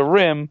finish at the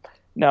rim.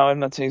 Now I'm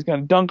not saying he's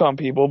going to dunk on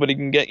people, but he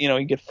can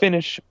he could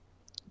finish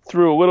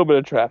through a little bit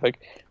of traffic,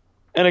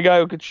 and a guy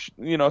who could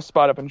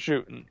spot up and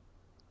shoot. And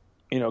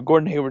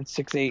Gordon Hayward's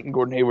 6'8", and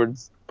Gordon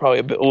Hayward's probably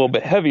a little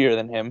bit heavier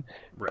than him.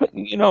 Right.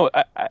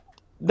 But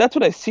that's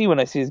what I see when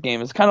I see his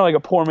game. It's kind of like a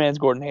poor man's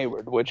Gordon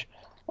Hayward, which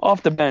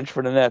off the bench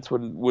for the Nets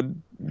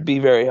would be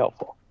very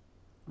helpful.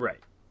 Right.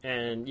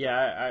 And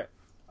yeah,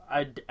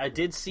 I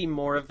did see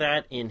more of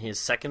that in his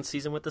second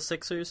season with the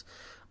Sixers.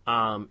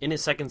 In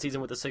his second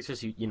season with the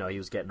Sixers, he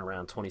was getting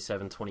around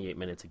 27, 28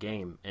 minutes a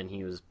game, and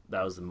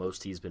that was the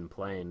most he's been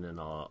playing in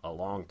a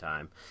long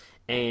time.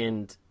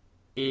 And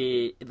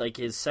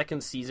his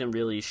second season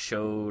really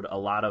showed a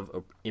lot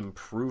of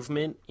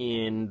improvement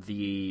in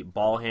the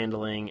ball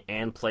handling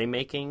and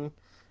playmaking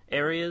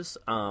areas.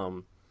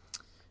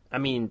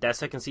 That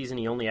second season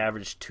he only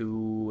averaged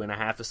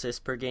 2.5 assists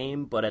per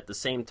game, but at the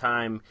same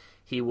time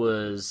he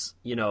was,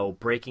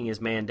 breaking his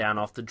man down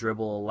off the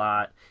dribble a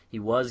lot. He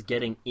was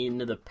getting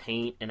into the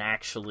paint and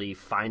actually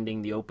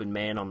finding the open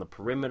man on the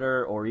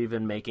perimeter, or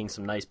even making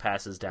some nice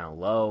passes down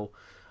low.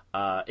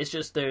 It's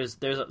just there's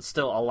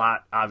still a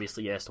lot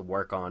obviously he has to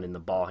work on in the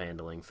ball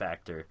handling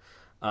factor.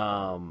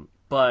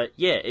 But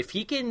yeah, if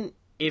he can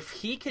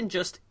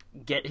just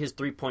get his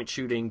 3-point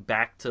shooting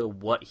back to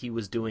what he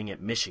was doing at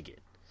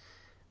Michigan,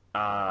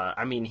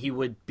 he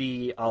would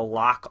be a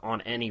lock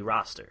on any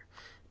roster.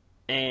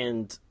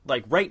 And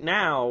right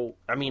now,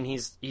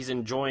 he's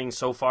enjoying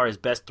so far his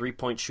best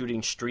 3-point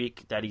shooting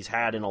streak that he's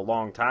had in a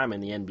long time in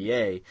the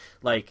NBA.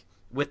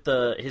 With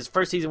his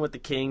first season with the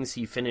Kings,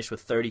 he finished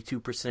with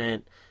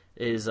 32%.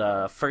 His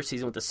first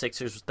season with the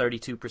Sixers was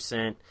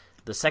 32%.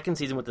 The second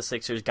season with the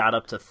Sixers got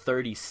up to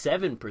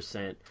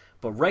 37%.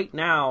 But right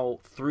now,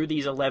 through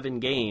these 11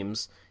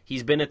 games,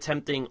 he's been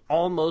attempting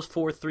almost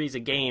 4 threes a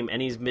game,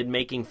 and he's been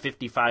making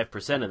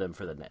 55% of them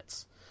for the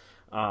Nets.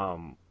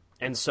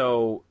 And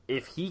so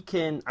if he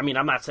can, I'm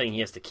not saying he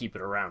has to keep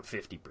it around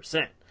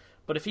 50%,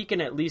 but if he can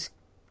at least,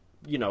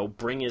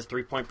 bring his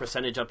 3-point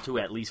percentage up to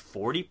at least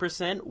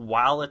 40%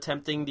 while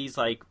attempting these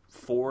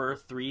 4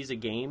 threes a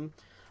game,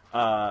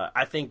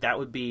 I think that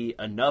would be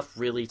enough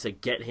really to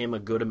get him a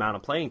good amount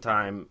of playing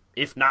time,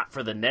 if not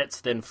for the Nets,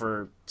 then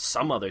for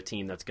some other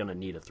team that's going to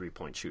need a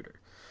 3-point shooter.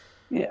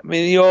 Yeah,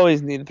 you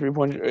always need a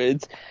 3-point shooter.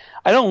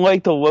 I don't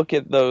like to look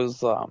at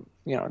those, I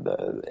don't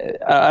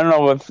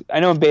know I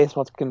know in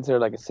baseball it's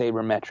considered like a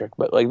sabermetric,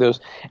 but those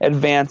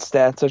advanced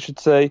stats, I should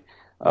say.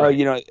 Right.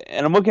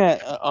 And I'm looking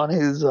at on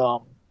his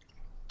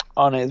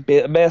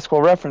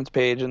basketball reference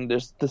page, and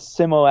there's the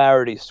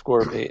similarity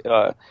score page.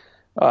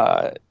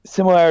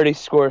 Similarity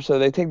score, so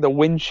they take the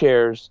win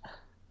shares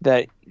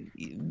that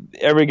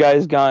every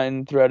guy's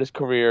gotten throughout his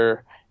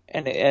career,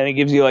 and it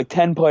gives you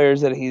 10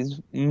 players that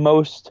he's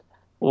most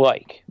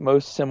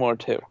similar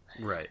to.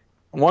 Right.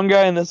 One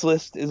guy in this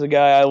list is a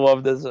guy I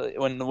loved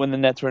when the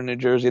Nets were in New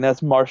Jersey, and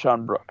that's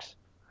Marshawn Brooks.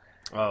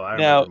 Oh, I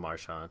remember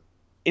Marshawn.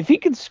 If he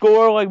could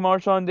score like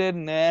Marshawn did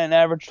and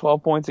average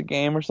 12 points a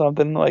game or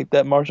something like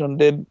that Marshawn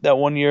did that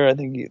one year, I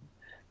think it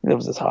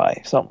was as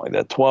high, something like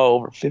that,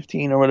 12 or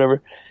 15 or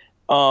whatever.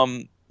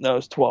 No, it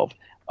was 12.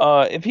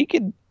 If he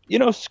could,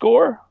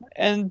 score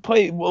and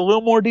play a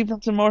little more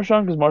defense than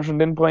Marshawn, because Marshawn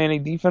didn't play any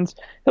defense,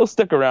 he'll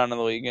stick around in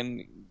the league.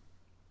 And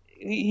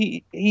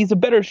he's a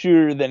better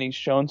shooter than he's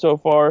shown so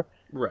far.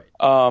 Right.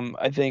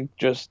 I think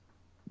just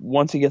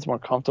once he gets more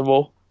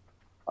comfortable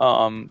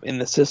in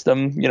the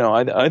system,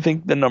 I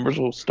think the numbers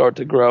will start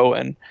to grow,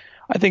 and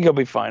I think he'll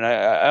be fine.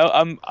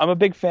 I'm a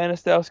big fan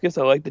of Stauskas.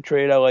 I like the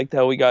trade. I like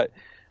that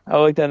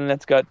the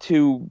Nets got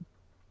 2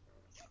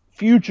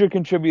 future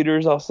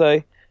contributors, I'll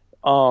say,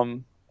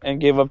 and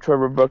gave up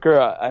Trevor Booker.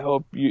 I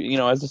hope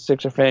as a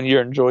Sixer fan,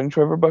 you're enjoying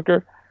Trevor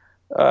Booker.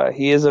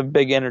 He is a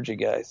big energy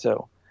guy,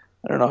 so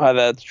I don't know how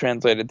that's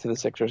translated to the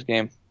Sixers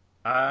game.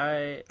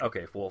 Let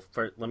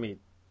me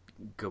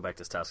go back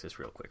to Stauskas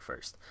real quick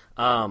first.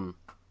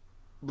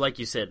 Like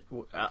you said,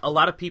 a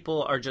lot of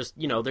people are just,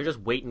 they're just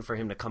waiting for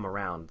him to come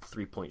around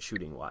 3-point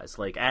shooting wise.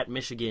 At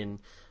Michigan,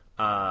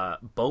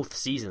 both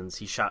seasons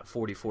he shot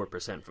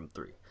 44% from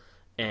 3.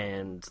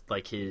 And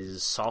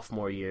his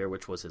sophomore year,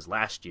 which was his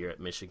last year at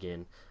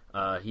Michigan,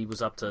 he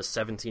was up to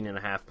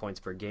 17.5 points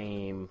per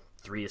game,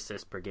 3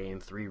 assists per game,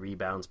 3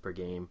 rebounds per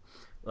game.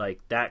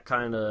 Like that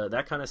kind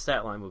of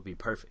stat line would be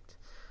perfect.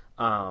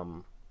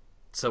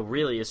 So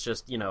really, it's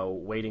just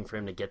waiting for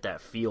him to get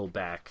that feel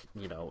back,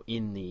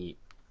 in the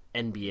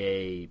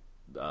NBA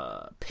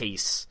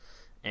pace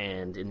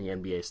and in the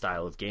NBA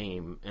style of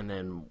game, and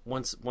then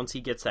once he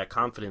gets that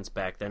confidence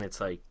back, then it's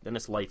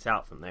lights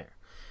out from there.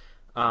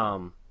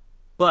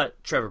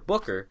 But Trevor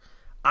Booker,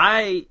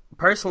 I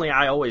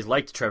always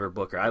liked Trevor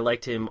Booker. I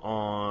liked him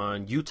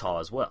on Utah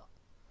as well.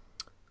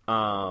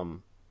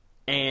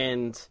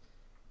 And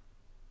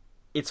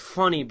it's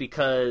funny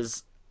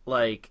because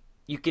like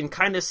you can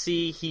kind of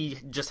see he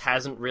just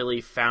hasn't really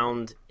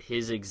found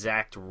his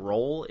exact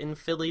role in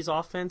Philly's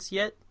offense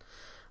yet.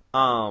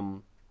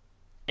 And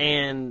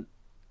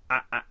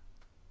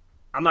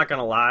I'm not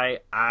gonna lie,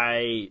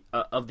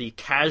 of the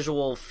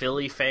casual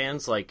Philly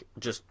fans, like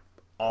just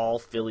all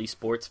Philly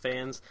sports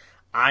fans,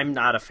 I'm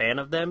not a fan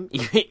of them,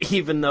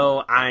 even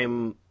though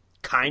I'm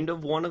kind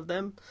of one of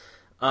them.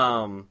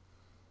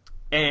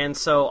 And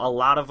so a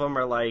lot of them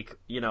are like,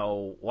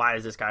 why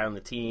is this guy on the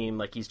team?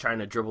 Like, he's trying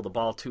to dribble the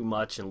ball too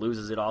much and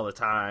loses it all the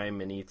time,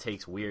 and he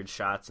takes weird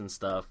shots and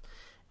stuff.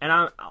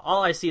 And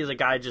all I see is a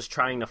guy just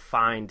trying to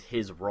find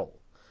his role.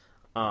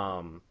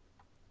 And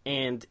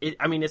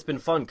it's been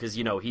fun because,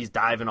 he's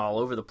diving all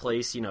over the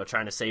place,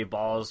 trying to save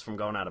balls from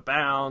going out of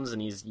bounds,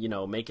 and he's,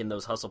 making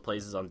those hustle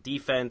plays on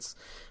defense.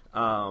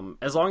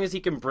 As long as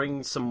he can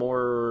bring some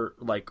more,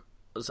 like,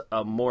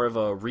 more of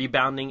a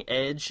rebounding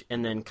edge,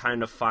 and then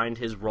kind of find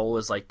his role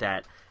as like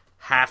that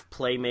half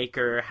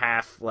playmaker,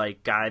 half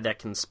like guy that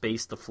can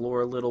space the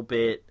floor a little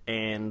bit,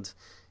 and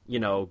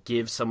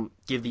give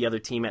the other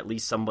team at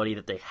least somebody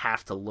that they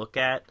have to look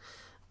at.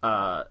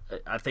 I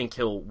think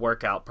he'll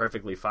work out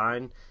perfectly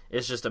fine.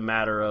 It's just a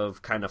matter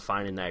of kind of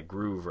finding that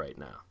groove right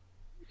now.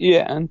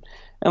 Yeah, and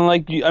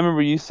like I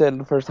remember you said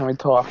the first time we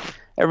talked,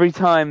 every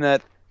time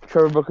that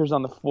Trevor Booker's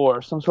on the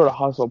floor, some sort of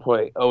hustle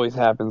play always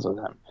happens with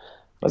him.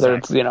 Whether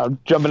it's,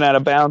 jumping out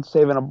of bounds,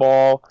 saving a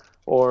ball,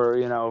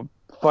 or,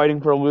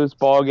 fighting for a loose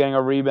ball, getting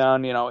a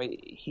rebound,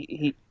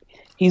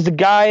 he's a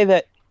guy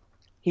that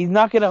he's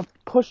not going to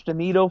push the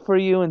needle for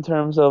you in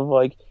terms of,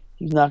 like,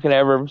 he's not going to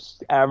ever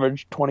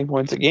average 20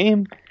 points a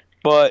game.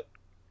 But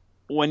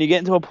when you get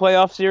into a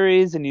playoff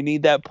series and you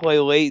need that play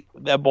late,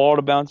 that ball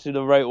to bounce you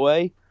the right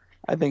way,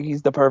 I think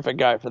he's the perfect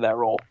guy for that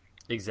role.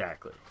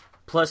 Exactly.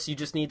 Plus, you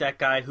just need that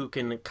guy who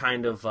can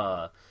kind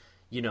of,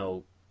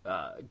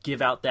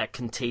 give out that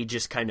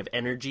contagious kind of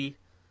energy,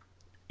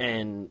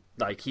 and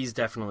like he's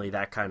definitely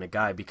that kind of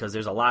guy, because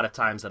there's a lot of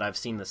times that I've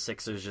seen the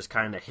Sixers just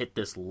kind of hit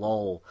this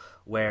lull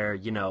where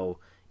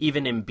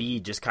even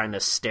Embiid just kind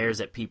of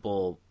stares at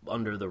people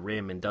under the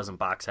rim and doesn't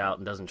box out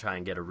and doesn't try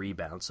and get a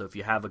rebound. So if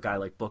you have a guy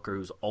like Booker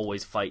who's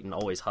always fighting,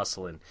 always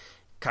hustling,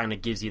 kind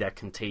of gives you that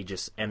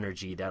contagious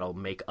energy that'll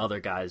make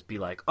other guys be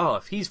like, oh,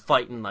 if he's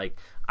fighting, like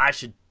I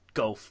should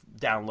go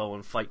down low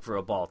and fight for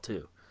a ball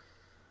too.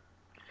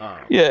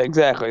 Yeah,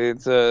 exactly.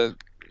 It's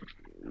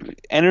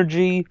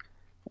energy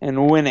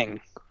and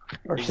winning,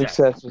 or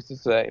success, as to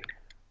say,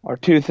 are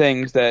two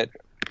things that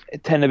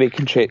tend to be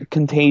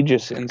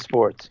contagious in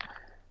sports.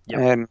 Yep.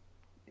 And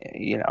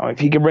if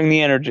he can bring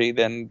the energy,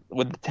 then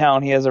with the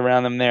talent he has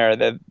around him there,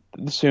 that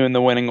soon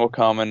the winning will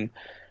come. And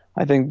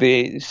I think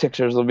the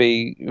Sixers will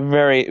be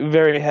very,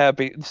 very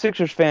happy. The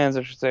Sixers fans,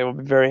 I should say, will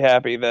be very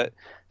happy that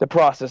the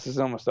process is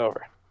almost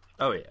over.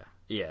 Oh yeah,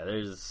 yeah.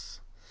 There's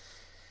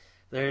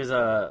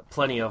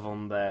plenty of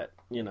them that,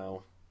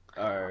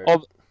 are...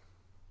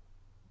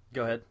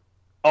 Go ahead.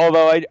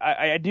 Although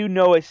I do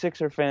know a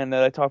Sixer fan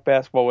that I talk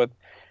basketball with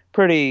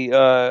pretty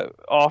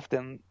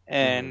often,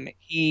 and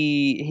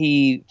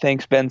he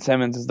thinks Ben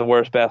Simmons is the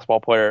worst basketball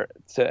player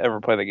to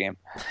ever play the game.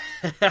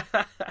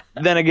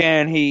 Then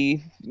again,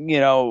 he,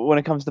 when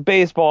it comes to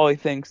baseball, he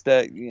thinks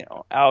that,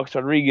 Alex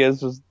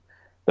Rodriguez was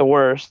the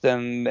worst,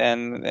 and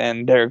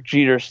Derek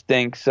Jeter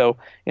stinks. So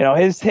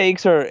his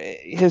takes are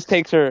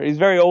he's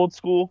very old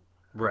school,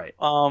 right?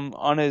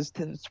 On his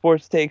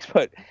sports takes,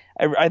 but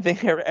I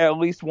think at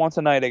least once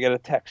a night I get a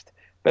text: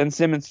 Ben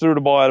Simmons threw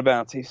the ball out of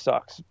bounds. He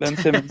sucks. Ben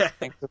Simmons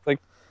stinks. It's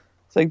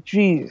like,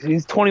 geez,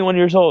 he's 21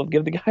 years old.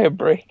 Give the guy a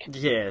break.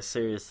 Yeah,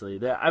 seriously.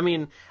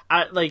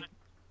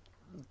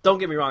 Don't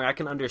get me wrong, I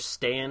can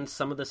understand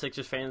some of the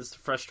Sixers fans'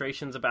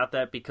 frustrations about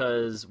that,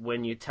 because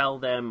when you tell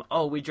them,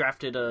 oh, we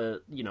drafted a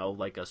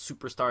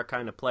superstar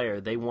kind of player,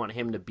 they want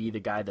him to be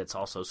the guy that's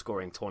also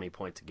scoring 20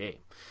 points a game.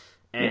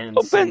 And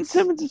Ben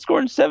Simmons is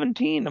scoring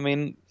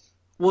 17.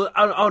 Well,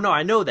 oh no,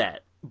 I know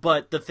that.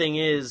 But the thing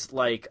is,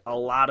 like, a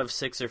lot of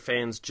Sixer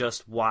fans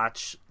just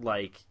watch,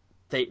 like,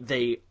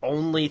 they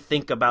only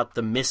think about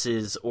the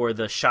misses or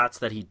the shots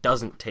that he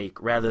doesn't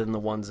take rather than the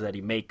ones that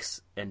he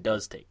makes and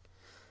does take.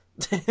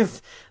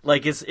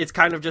 Like, it's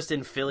kind of just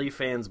in Philly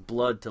fans'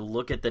 blood to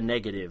look at the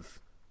negative,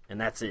 and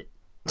that's it.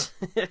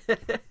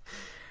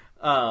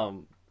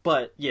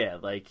 But yeah,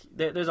 like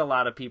there's a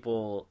lot of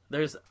people.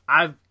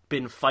 I've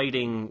been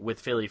fighting with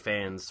Philly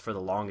fans for the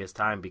longest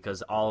time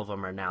because all of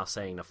them are now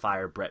saying to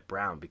fire Brett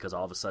Brown, because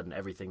all of a sudden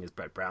everything is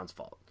Brett Brown's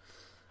fault.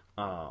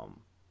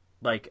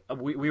 like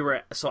we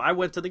were. So I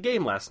went to the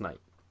game last night,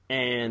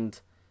 and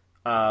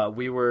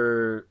we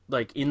were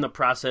like in the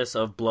process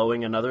of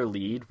blowing another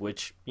lead,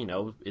 which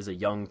is a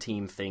young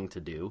team thing to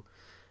do,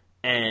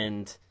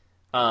 and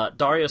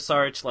Dario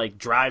Saric like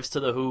drives to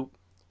the hoop.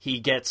 He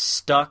gets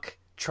stuck,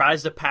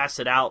 tries to pass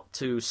it out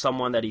to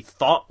someone that he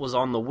thought was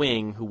on the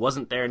wing who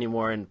wasn't there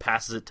anymore, and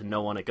passes it to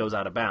no one. It goes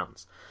out of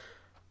bounds.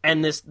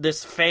 And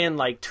this fan,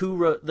 like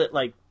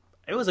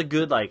it was a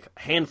good like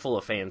handful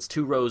of fans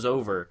 2 rows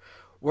over,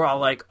 were all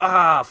like,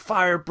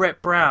 fire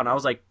Brett Brown. I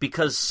was like,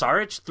 because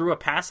Saric threw a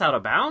pass out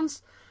of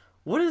bounds?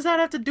 What does that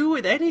have to do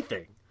with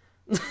anything?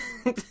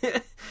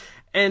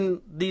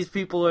 And these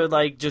people are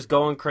like just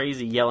going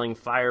crazy yelling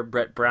fire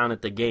Brett Brown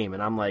at the game,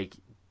 and I'm like,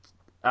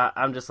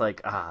 I'm just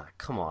like,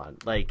 come on.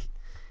 Like,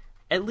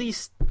 at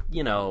least,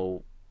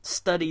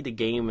 study the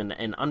game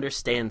and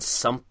understand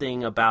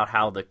something about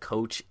how the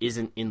coach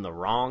isn't in the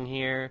wrong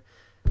here.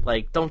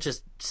 Like, don't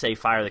just say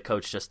fire the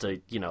coach just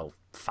to,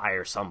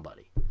 fire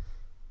somebody.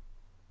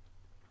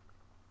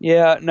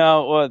 Yeah,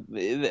 no, well,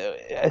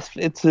 it's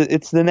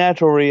the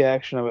natural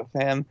reaction of a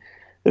fan.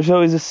 There's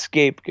always a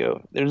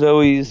scapegoat. There's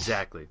always...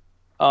 Exactly.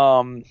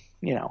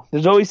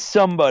 There's always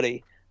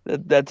somebody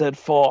that's at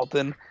fault,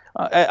 and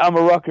I'm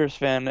a Rutgers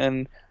fan,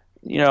 and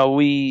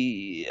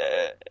we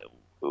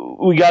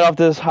got off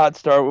to this hot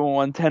start. We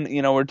won 10.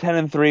 We're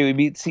 10-3. We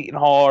beat Seton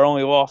Hall. Our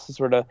only losses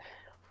were to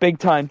big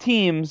time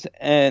teams,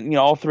 and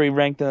all 3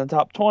 ranked in the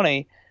top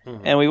 20.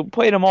 Mm-hmm. And we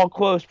played them all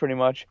close, pretty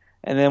much.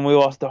 And then we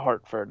lost to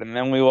Hartford, and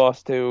then we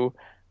lost to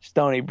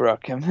Stony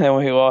Brook, and then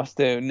we lost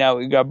to. Now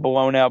we got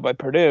blown out by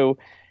Purdue.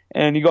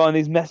 And you go on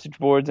these message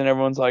boards, and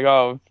everyone's like,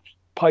 "Oh,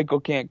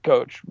 Peichel can't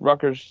coach.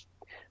 Rutgers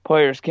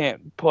players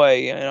can't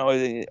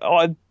play."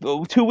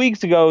 2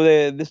 weeks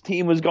ago, this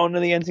team was going to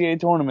the NCAA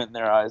tournament in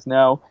their eyes.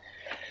 Now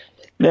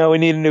we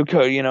need a new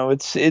coach.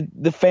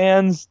 The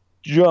fans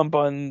jump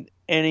on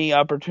any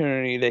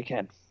opportunity they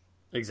can.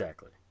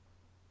 Exactly.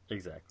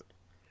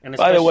 And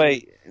by the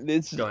way,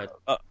 go ahead.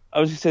 I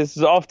was going to say this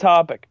is off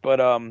topic, but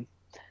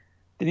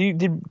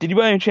did you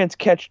by any chance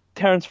catch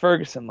Terrence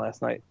Ferguson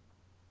last night?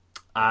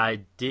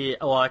 I did.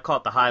 Well, I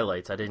caught the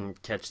highlights. I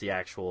didn't catch the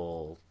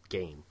actual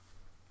game.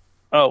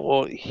 Oh,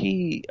 well,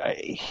 he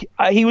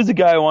was the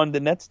guy I wanted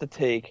the Nets to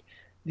take.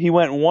 He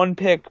went 1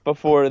 pick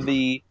before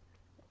the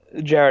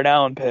Jarrett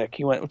Allen pick.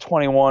 He went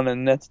 21,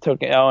 and Nets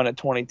took Allen at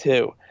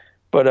 22.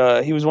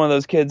 But he was one of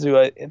those kids who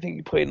I think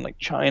he played in like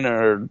China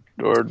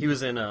or he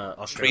was in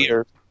Australia.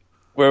 Or,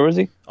 where was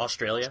he?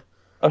 Australia.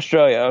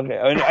 Okay.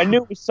 I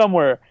knew it was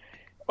somewhere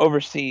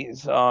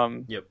overseas.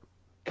 Yep.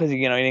 Because he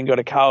didn't go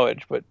to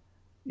college, but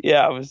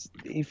yeah,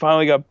 he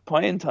finally got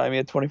playing time. He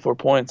had 24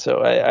 points,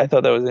 so I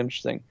thought that was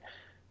interesting.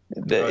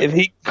 If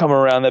he could come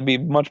around, that'd be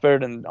much better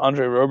than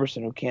Andre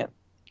Roberson, who can't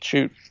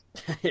shoot.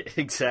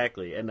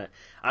 Exactly, and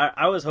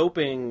I was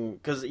hoping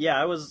because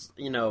I was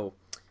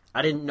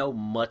I didn't know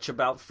much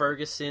about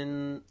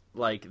Ferguson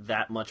like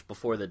that much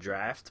before the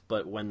draft,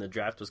 but when the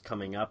draft was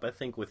coming up, I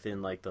think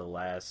within like the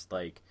last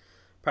like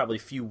probably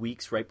few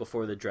weeks right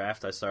before the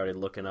draft, I started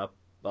looking up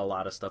a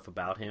lot of stuff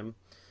about him.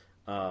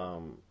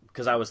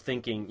 Because I was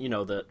thinking,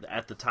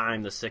 at the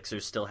time the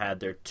Sixers still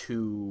had their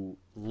 2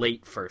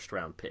 late first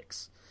round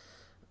picks.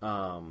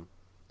 So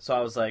I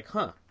was like,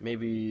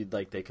 maybe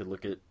like they could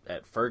look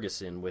at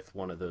Ferguson with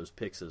one of those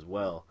picks as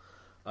well.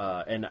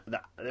 And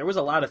there was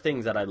a lot of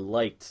things that I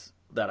liked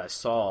that I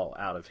saw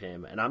out of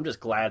him, and I'm just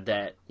glad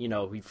that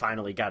he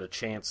finally got a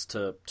chance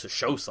to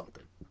show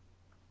something.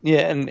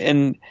 Yeah,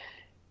 and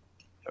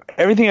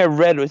everything I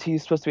read was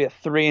he's supposed to be a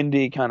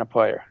 3-and-D kind of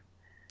player.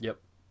 Yep.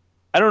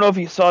 I don't know if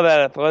you saw that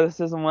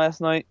athleticism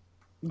last night,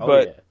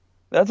 but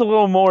that's a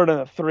little more than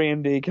a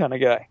 3-and-D kind of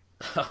guy.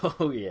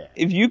 Oh, yeah.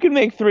 If you can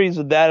make threes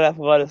with that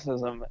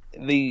athleticism,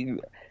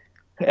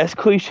 as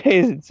cliche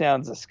as it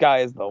sounds, the sky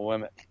is the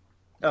limit.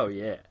 Oh,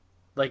 yeah.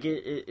 Like,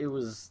 it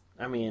was,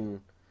 I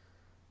mean,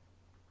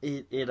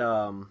 if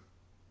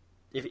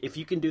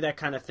you can do that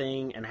kind of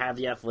thing and have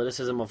the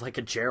athleticism of, like,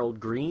 a Gerald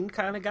Green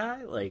kind of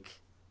guy, like,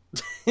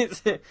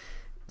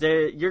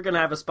 you're going to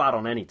have a spot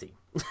on any team.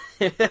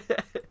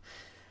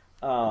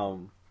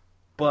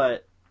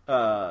 But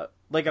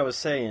like I was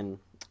saying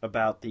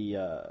about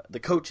the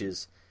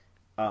coaches,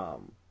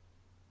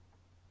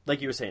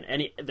 like you were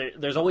saying,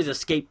 there's always a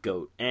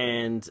scapegoat,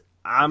 and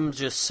I'm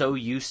just so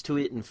used to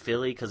it in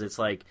Philly because it's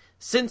like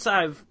since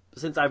I've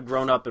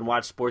grown up and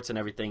watched sports and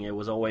everything, it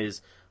was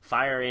always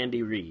fire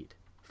Andy Reid,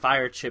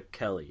 fire Chip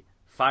Kelly,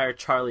 fire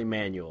Charlie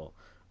Manuel,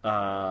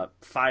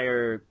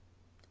 fire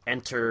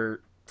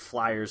enter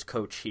Flyers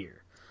coach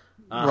here,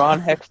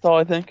 Ron Hextall,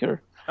 I think.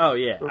 Oh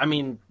yeah, I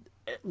mean,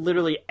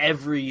 literally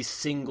every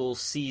single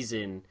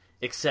season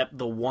except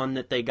the one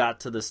that they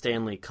got to the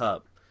Stanley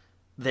Cup,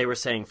 they were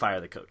saying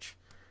fire the coach.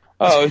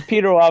 Oh, it was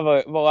Peter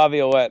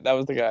Laviolette. That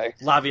was the guy.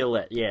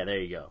 Laviolette, yeah, there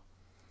you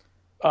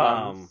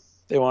go.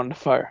 They wanted to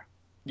fire.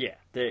 Yeah,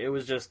 it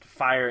was just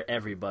fire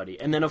everybody.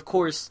 And then, of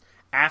course,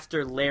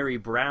 after Larry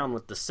Brown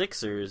with the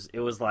Sixers, it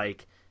was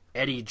like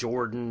Eddie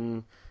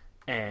Jordan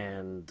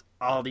and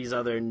all these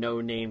other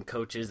no-name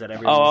coaches that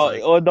everyone was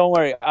like... Oh, don't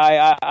worry.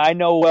 I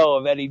know well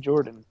of Eddie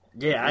Jordan.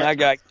 Yeah,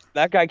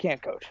 that guy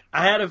can't coach.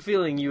 I had a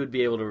feeling you would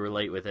be able to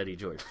relate with Eddie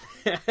Jordan.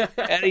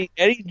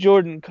 Eddie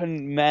Jordan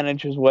couldn't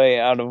manage his way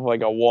out of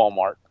like a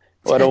Walmart,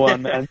 let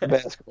alone manage the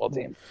basketball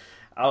team.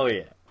 Oh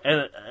yeah,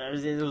 and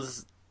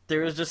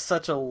there was just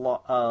such a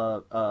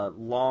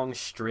long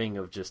string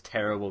of just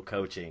terrible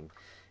coaching.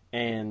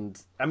 And,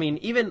 I mean,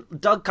 even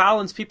Doug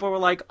Collins, people were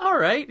like, all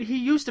right, he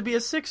used to be a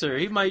Sixer.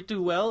 He might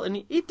do well.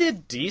 And he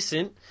did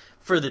decent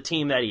for the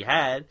team that he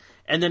had.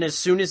 And then as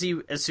soon as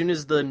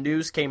the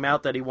news came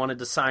out that he wanted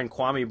to sign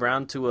Kwame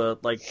Brown to a,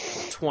 like,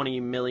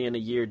 $20 million a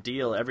year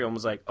deal, everyone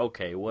was like,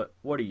 okay, what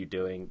are you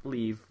doing?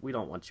 Leave. We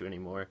don't want you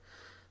anymore.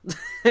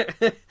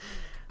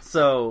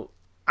 So,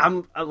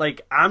 I'm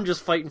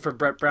just fighting for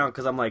Brett Brown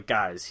because I'm like,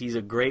 guys, he's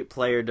a great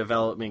player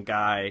development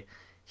guy.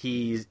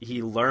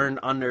 He learned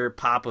under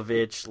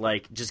Popovich.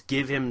 Like, just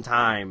give him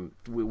time.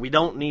 We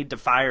don't need to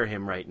fire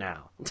him right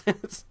now.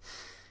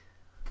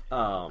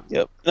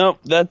 Yep. Nope.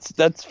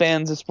 That's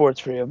fans of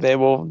sports for you. They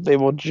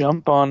will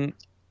jump on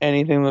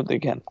anything that they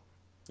can.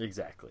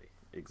 Exactly.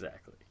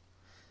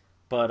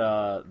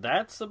 But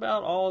that's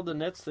about all the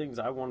Nets things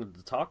I wanted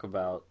to talk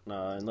about.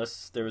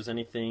 Unless there was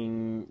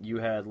anything you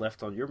had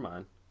left on your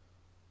mind.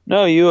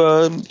 No,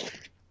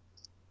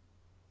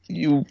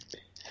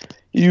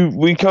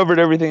 we covered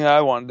everything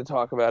I wanted to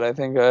talk about. I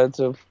think it's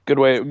a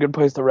good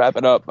place to wrap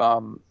it up.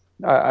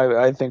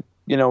 I think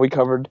we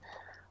covered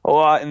a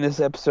lot in this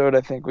episode. I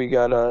think we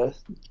got a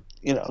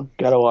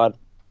lot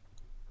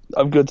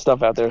of good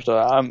stuff out there. So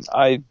I'm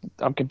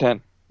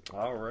content.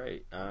 All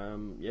right.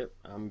 Yep.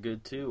 I'm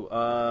good too.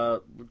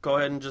 Go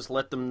ahead and just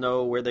let them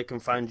know where they can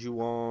find you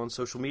on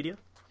social media.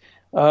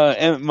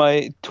 And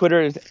my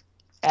Twitter is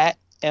at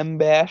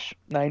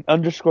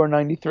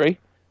mbash_93.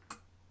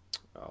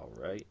 All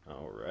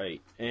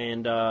right.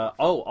 And,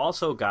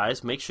 also,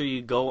 guys, make sure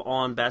you go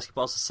on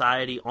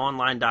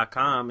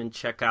basketballsocietyonline.com and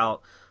check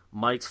out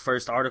Mike's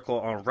first article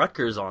on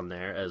Rutgers on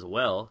there as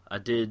well. I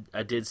did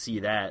see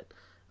that.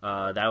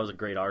 That was a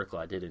great article.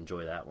 I did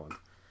enjoy that one.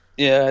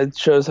 Yeah, it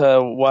shows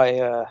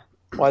why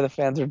the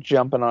fans are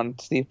jumping on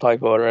Steve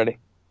Pikiell already.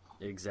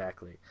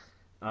 Exactly.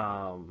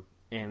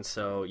 And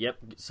so, yep.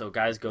 So,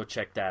 guys, go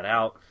check that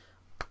out.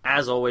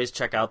 As always,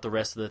 check out the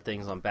rest of the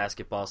things on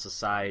Basketball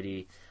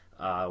Society.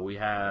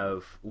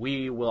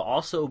 We will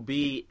also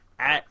be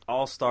at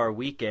All-Star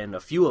Weekend. A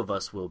few of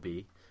us will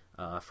be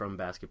from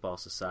Basketball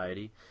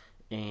Society.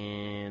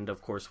 And,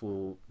 of course,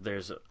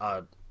 there's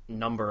a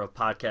number of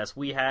podcasts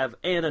we have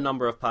and a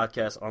number of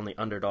podcasts on the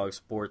Underdog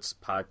Sports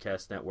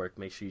Podcast Network.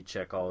 Make sure you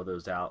check all of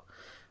those out.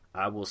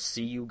 I will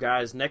see you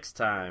guys next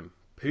time.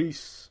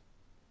 Peace.